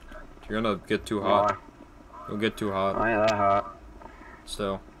 dude. You're gonna get too hot. You'll get too hot. I ain't that hot.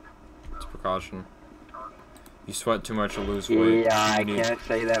 Still, it's a precaution. You sweat too much, you'll lose weight. Yeah, I can't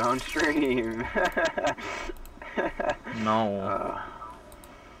say that on stream. No.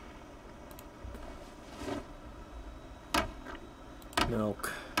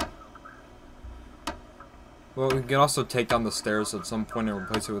 Milk. Well, we can also take down the stairs at some point and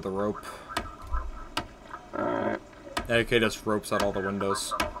replace it with a rope. Alright. AK just ropes out all the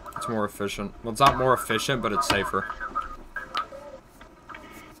windows. It's more efficient. Well, it's not more efficient, but it's safer.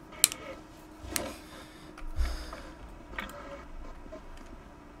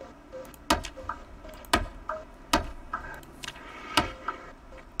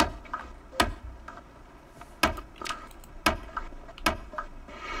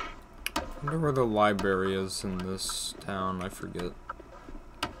 I wonder where the library is in this town. I forget.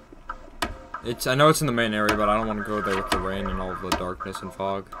 I know it's in the main area, but I don't want to go there with the rain and all of the darkness and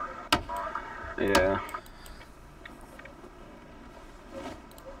fog. Yeah.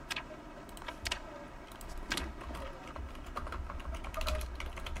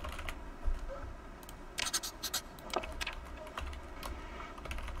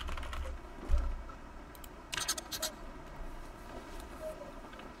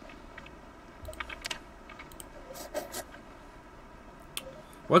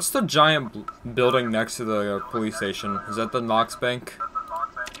 What's the giant building next to the police station? Is that the Knox Bank?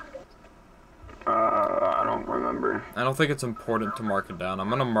 I don't remember. I don't think it's important to mark it down. I'm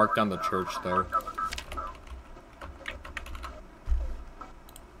gonna mark down the church there.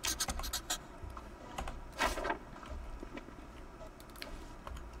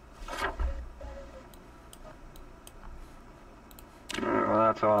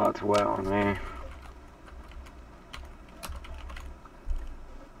 So it's wet on me.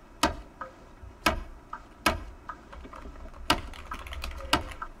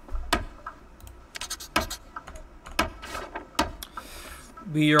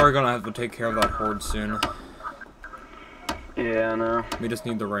 We are gonna have to take care of that horde soon. Yeah, I know. We just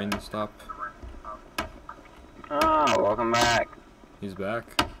need the rain to stop. Oh, welcome back. He's back.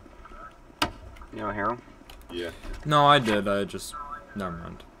 You don't hear him? Yeah. No, I did. I just... Never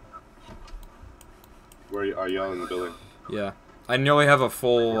mind. Where are y'all in the building? Yeah. I nearly have a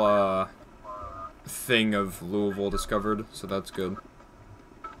full, thing of Louisville discovered, so that's good.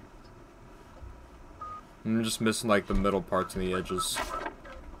 I'm just missing, like, the middle parts and the edges.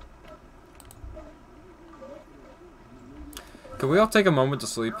 Can we all take a moment to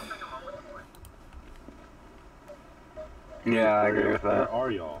sleep? Yeah, I agree with Where that.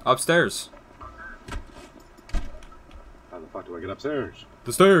 are y'all? Upstairs. How the fuck do I get upstairs?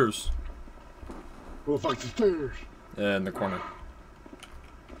 The stairs. Who the fuck's upstairs? Yeah, in the corner.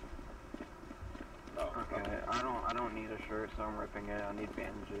 Oh, Okay, I don't need a shirt, so I'm ripping it. I need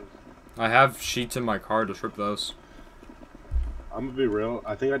bandages. I have sheets in my car to strip those. I'm gonna be real.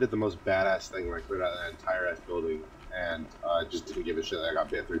 I think I did the most badass thing when I cleared out that entire ass building, and just didn't give a shit that I got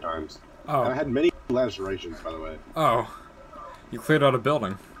bit 3 times. I Oh. had many lacerations, by the way. Oh. You cleared out a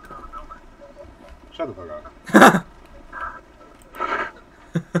building. Shut the fuck up.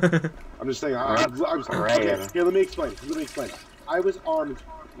 I'm just saying. Okay, here, let me explain. I was armed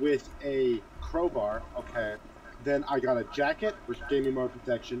with a crowbar. Okay. Then I got a jacket, which gave me more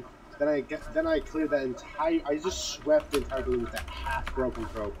protection. Then I cleared that entire. I just swept the entire building with that half-broken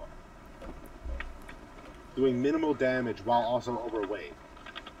crowbar, doing minimal damage while also overweight.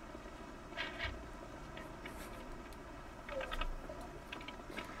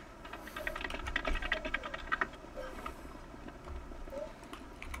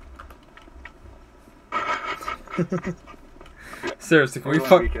 Seriously, can we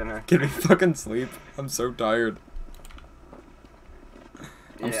fucking sleep? I'm so tired.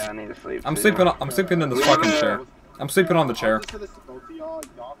 Yeah, I need to sleep. I'm too. sleeping in this fucking chair. I'm sleeping on the chair. I'll just say this to both of y'all.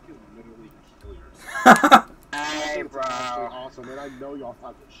 Y'all can literally kill yourself. Hey, It's bro. actually awesome, and I know y'all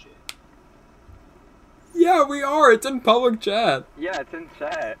talk this shit. Yeah, we are. It's in public chat. Yeah, it's in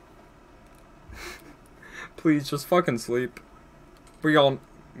chat. Please, just fucking sleep.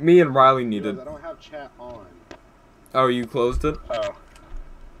 Me and Riley I needed. don't have chat on. Oh, you closed it? Oh.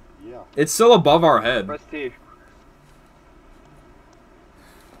 Yeah. It's still above our head. Press T.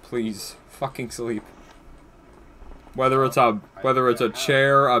 Please, fucking sleep. Whether it's a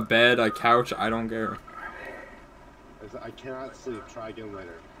chair, a bed, a couch, I don't care. I cannot sleep. Try again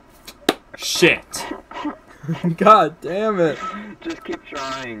later. Shit. God damn it. Just keep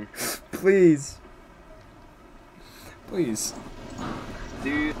trying. Please. Please.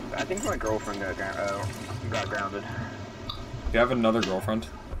 Dude, I think my girlfriend got grounded. You have another girlfriend?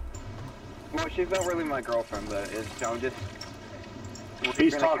 Well, she's not really my girlfriend, but I'm just...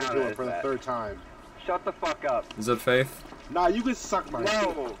 He's we're gonna talking count to it her as for the that. 3rd time. Shut the fuck up. Is it Faith? Nah, you can suck my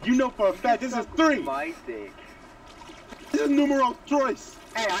No. dick. You know for a fact this is 3. My dick. This is numero 3.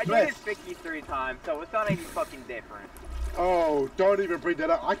 Hey, I did Yes. it 53 times, so it's not any fucking different. Oh, don't even bring that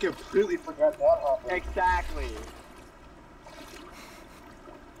up. I completely forgot that happened. Exactly.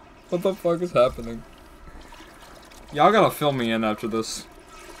 What the fuck is happening? Y'all gotta fill me in after this.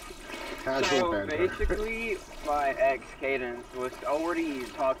 Casual So banter. basically, my ex Cadence was already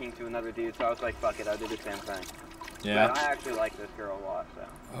talking to another dude, so I was like, fuck it, I'll do the same thing. Yeah. But I actually like this girl a lot,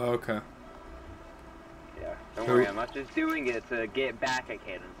 so Okay. yeah. Don't Who- worry, I'm not just doing it to get back at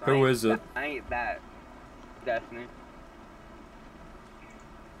Cadence. Who is it? I ain't that. Destiny.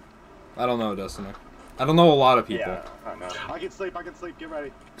 I don't know, Destiny. I don't know a lot of people. Yeah, I know. I can sleep. Get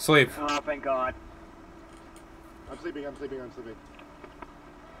ready. Sleep. Oh, thank God. I'm sleeping.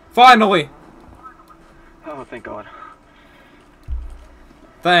 Finally! Oh, thank God.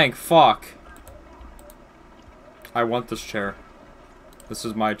 Thank fuck. I want this chair. This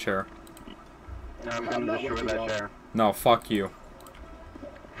is my chair. No, I'm I'm gonna not destroy waking that up. chair. No, fuck you.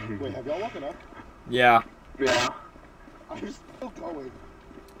 Wait, have y'all woken up? Yeah. Yeah. I'm still going.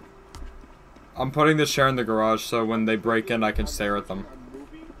 I'm putting this chair in the garage so when they break in I can stare at them. I'm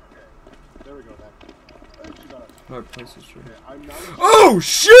moving. Okay. There we go. What place is true? Okay, I'm not. Oh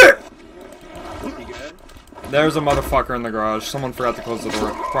shit! You good? There's a motherfucker in the garage. Someone forgot to close the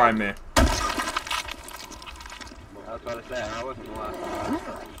door. Probably me. I was about to say, I wasn't the last one.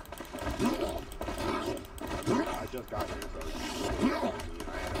 I just got here,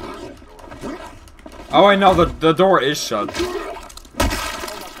 so. Oh, I know the door is shut. Oh, my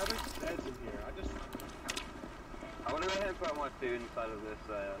brother's dead in here. I wanna go ahead and put more food inside of this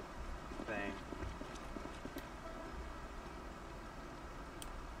thing.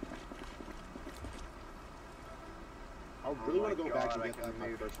 I really want to go back and get that my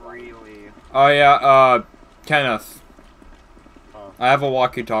first really. Oh yeah, Kenneth. I have a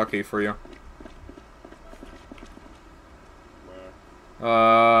walkie-talkie for you.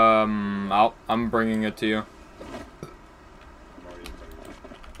 Where? I'm bringing it to you. I'm already in front of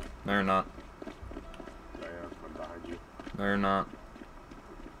you. No, you're not. I am. I'm behind you. No, you're not.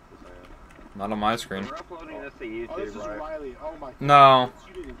 Yes, I am. Not on my screen. We're uploading this to YouTube, Oh, this is right? Riley. Oh my god. No.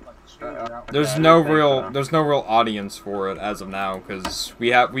 You didn't, like, change it out. There's I no don't think real so. there's no real audience for it as of now because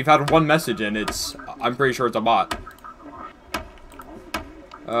we've had one message and I'm pretty sure it's a bot.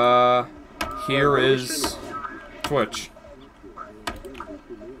 Here is Twitch.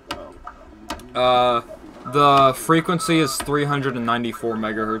 The frequency is 394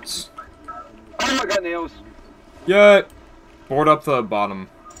 megahertz. Oh my god, nails! Yeah, board up the bottom,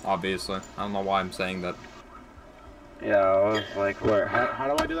 obviously. I don't know why I'm saying that. Yeah, I was like, Where? How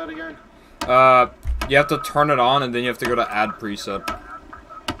do I do that again? You have to turn it on and then you have to go to add preset.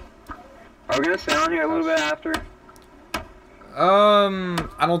 are we gonna stay on here a little bit after?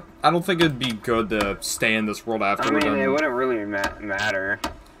 I don't think it'd be good to stay in this world after I we're mean, done. it wouldn't really matter.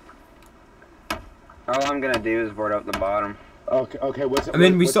 All I'm gonna do is board up the bottom. Okay, what's it? I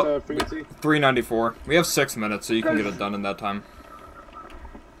mean, we what's still the frequency? 394. We have 6 minutes, so you can get it done in that time.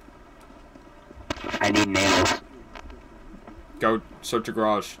 I need nails. Go search your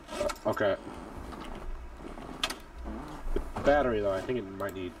garage. Okay. The battery though, I think I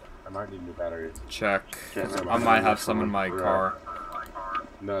might need new batteries. Check. Check. I might have some in my car.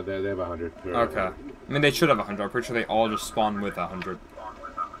 No, they have 100. Okay. I mean, they should have 100. I'm pretty sure they all just spawn with 100.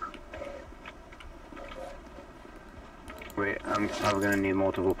 Wait, I'm probably gonna need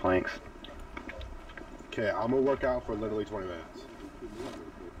multiple planks. Okay, I'm gonna work out for literally 20 minutes.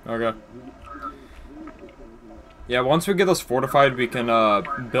 Okay. Yeah, once we get this fortified, we can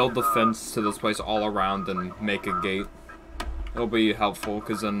build the fence to this place all around and make a gate. It'll be helpful,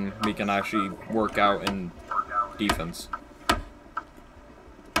 because then we can actually work out in defense.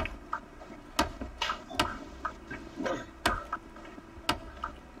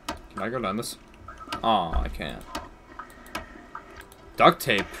 Can I go down this? Aw, I can't. Duct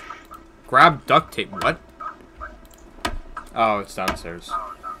tape. Grab duct tape. What? Oh, it's downstairs.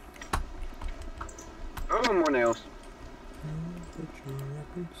 Oh, more nails.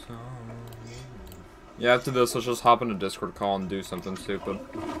 Yeah, after this, let's just hop in a Discord call and do something stupid.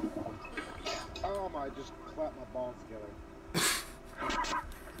 Oh my! I just clapped my balls together.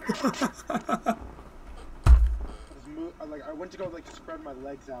 Like I went to go like spread my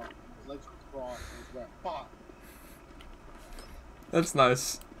legs out. My legs were crossed. And it was like, pop. That's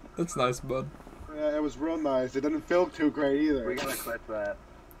nice. That's nice, bud. Yeah, it was real nice. It didn't feel too great either. We gotta clip that.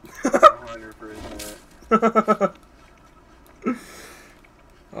 100%.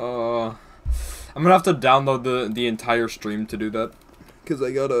 I'm gonna have to download the entire stream to do that. Cause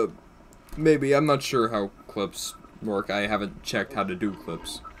I gotta, maybe, I'm not sure how clips work. I haven't checked how to do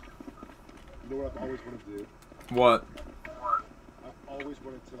clips. You know what I've always wanted to do? What? I've always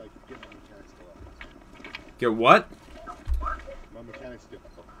wanted to like get my mechanics skill up. Get what? My mechanics skill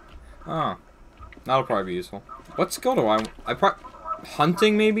up. Oh. That'll probably be useful. What skill do I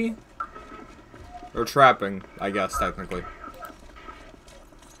hunting, maybe? Or trapping, I guess, technically.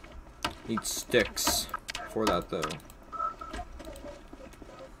 Need sticks for that, though.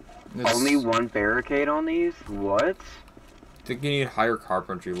 Only one barricade on these? What? I think you need higher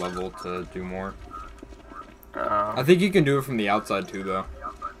carpentry level to do more. I think you can do it from the outside, too, though.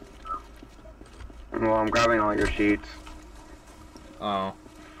 Well, I'm grabbing all your sheets. Oh.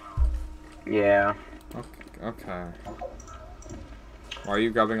 Yeah. Okay. Why are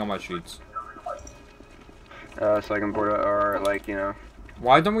you grabbing all my sheets? So I can board it, or like, you know.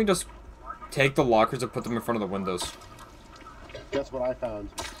 Why don't we just take the lockers and put them in front of the windows? Guess what I found?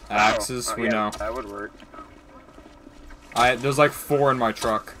 Axes, we yeah, know. That would work. There's like 4 in my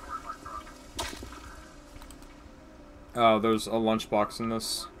truck. Oh, there's a lunchbox in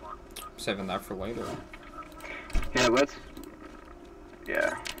this. I'm saving that for later. Yeah, let's.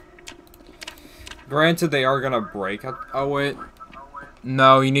 Yeah. Granted, they are gonna break. Oh wait,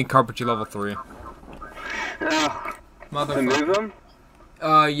 no, you need carpentry level 3. To Motherfucker. move them?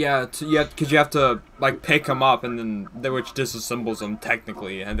 Yeah, because you have to like pick them up and then which disassembles them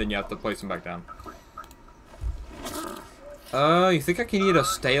technically, and then you have to place them back down. You think I can eat a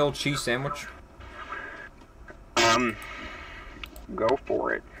stale cheese sandwich? Go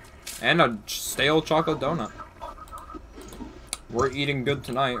for it. And a stale chocolate donut. We're eating good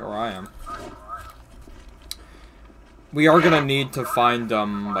tonight, or I am. We are gonna need to find,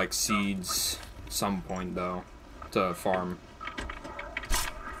 like, seeds some point, though, to farm.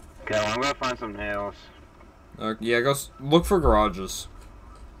 Okay, well, I'm gonna find some nails. Yeah, go look for garages.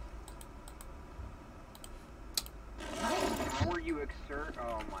 How were you exert?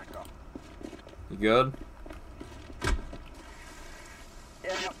 Oh my god. You good?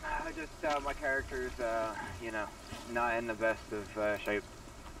 Yeah, I just, my character's, you know, not in the best of, shape.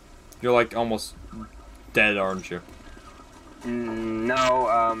 You're, like, almost dead, aren't you?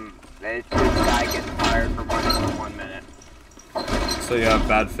 No, it's just I get tired for running for 1 minute. So you have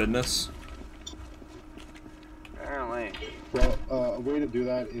bad fitness? Apparently. Well, a way to do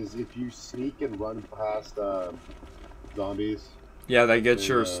that is if you sneak and run past zombies. Yeah, they get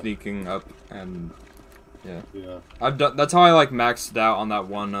your sneaking up, and yeah. Yeah. I've done. That's how I like maxed it out on that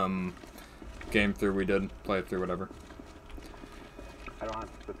one game through we did, play through whatever. I don't have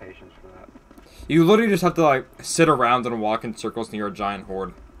the patience for that. You literally just have to like sit around and walk in circles near a giant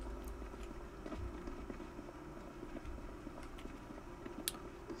horde.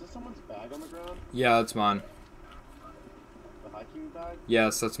 Is this someone's bag on the ground? Yeah, that's mine. The hiking bag?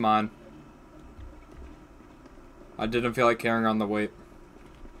 Yes, that's mine. I didn't feel like carrying on the weight.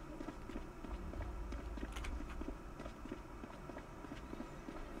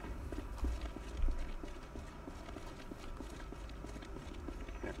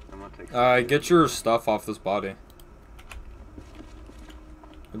 Get your stuff off this body.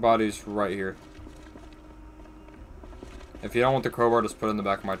 Your body's right here. If you don't want the crowbar, just put it in the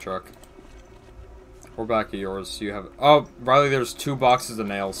back of my truck. Or back of yours. You have. Oh, Riley, there's 2 boxes of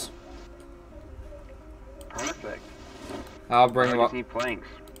nails. Perfect. I'll bring them up. Need planks.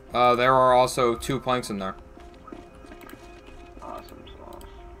 There are also 2 planks in there. Awesome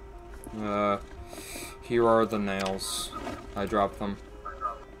sauce. Here are the nails. I dropped them.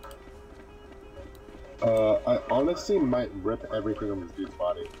 I honestly might rip everything on this dude's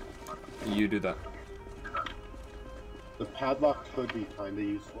body. You do that. The padlock could be kinda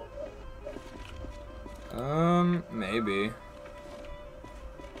useful. Maybe.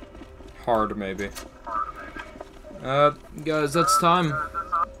 Hard, maybe. Guys, that's time.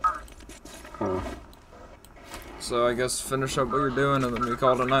 So I guess finish up what you're doing and then we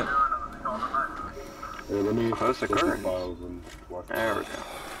call it a night. Hey, let me close the curtains. files and watch. There we go.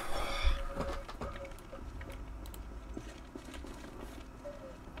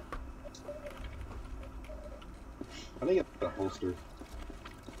 I think it's a holster.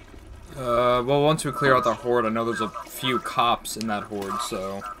 Well, once we clear out the horde, I know there's a few cops in that horde,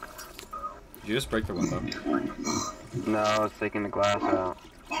 so... Did you just break the window? No, I was taking the glass out.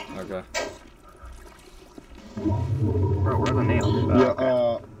 Okay. Bro, where are the nails?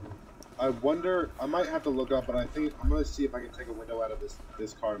 Yeah, I wonder, I might have to look up, but I think, I'm gonna see if I can take a window out of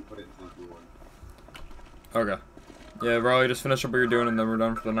this car and put it into the blue one. Okay. Yeah, Riley, just finish up what you're doing and then we're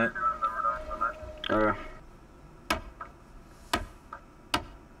done for the night. Okay.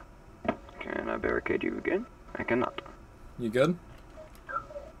 Can I barricade you again? I cannot. You good?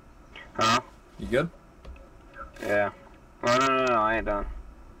 Huh? You good? Yeah. Oh, no, I ain't done.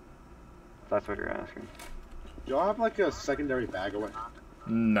 If that's what you're asking. Do y'all have like a secondary bag or what?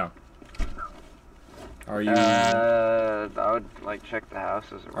 No. Are you... I would like check the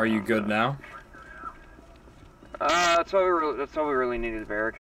houses. Are you good now? That's what we really needed to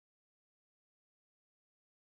barricade.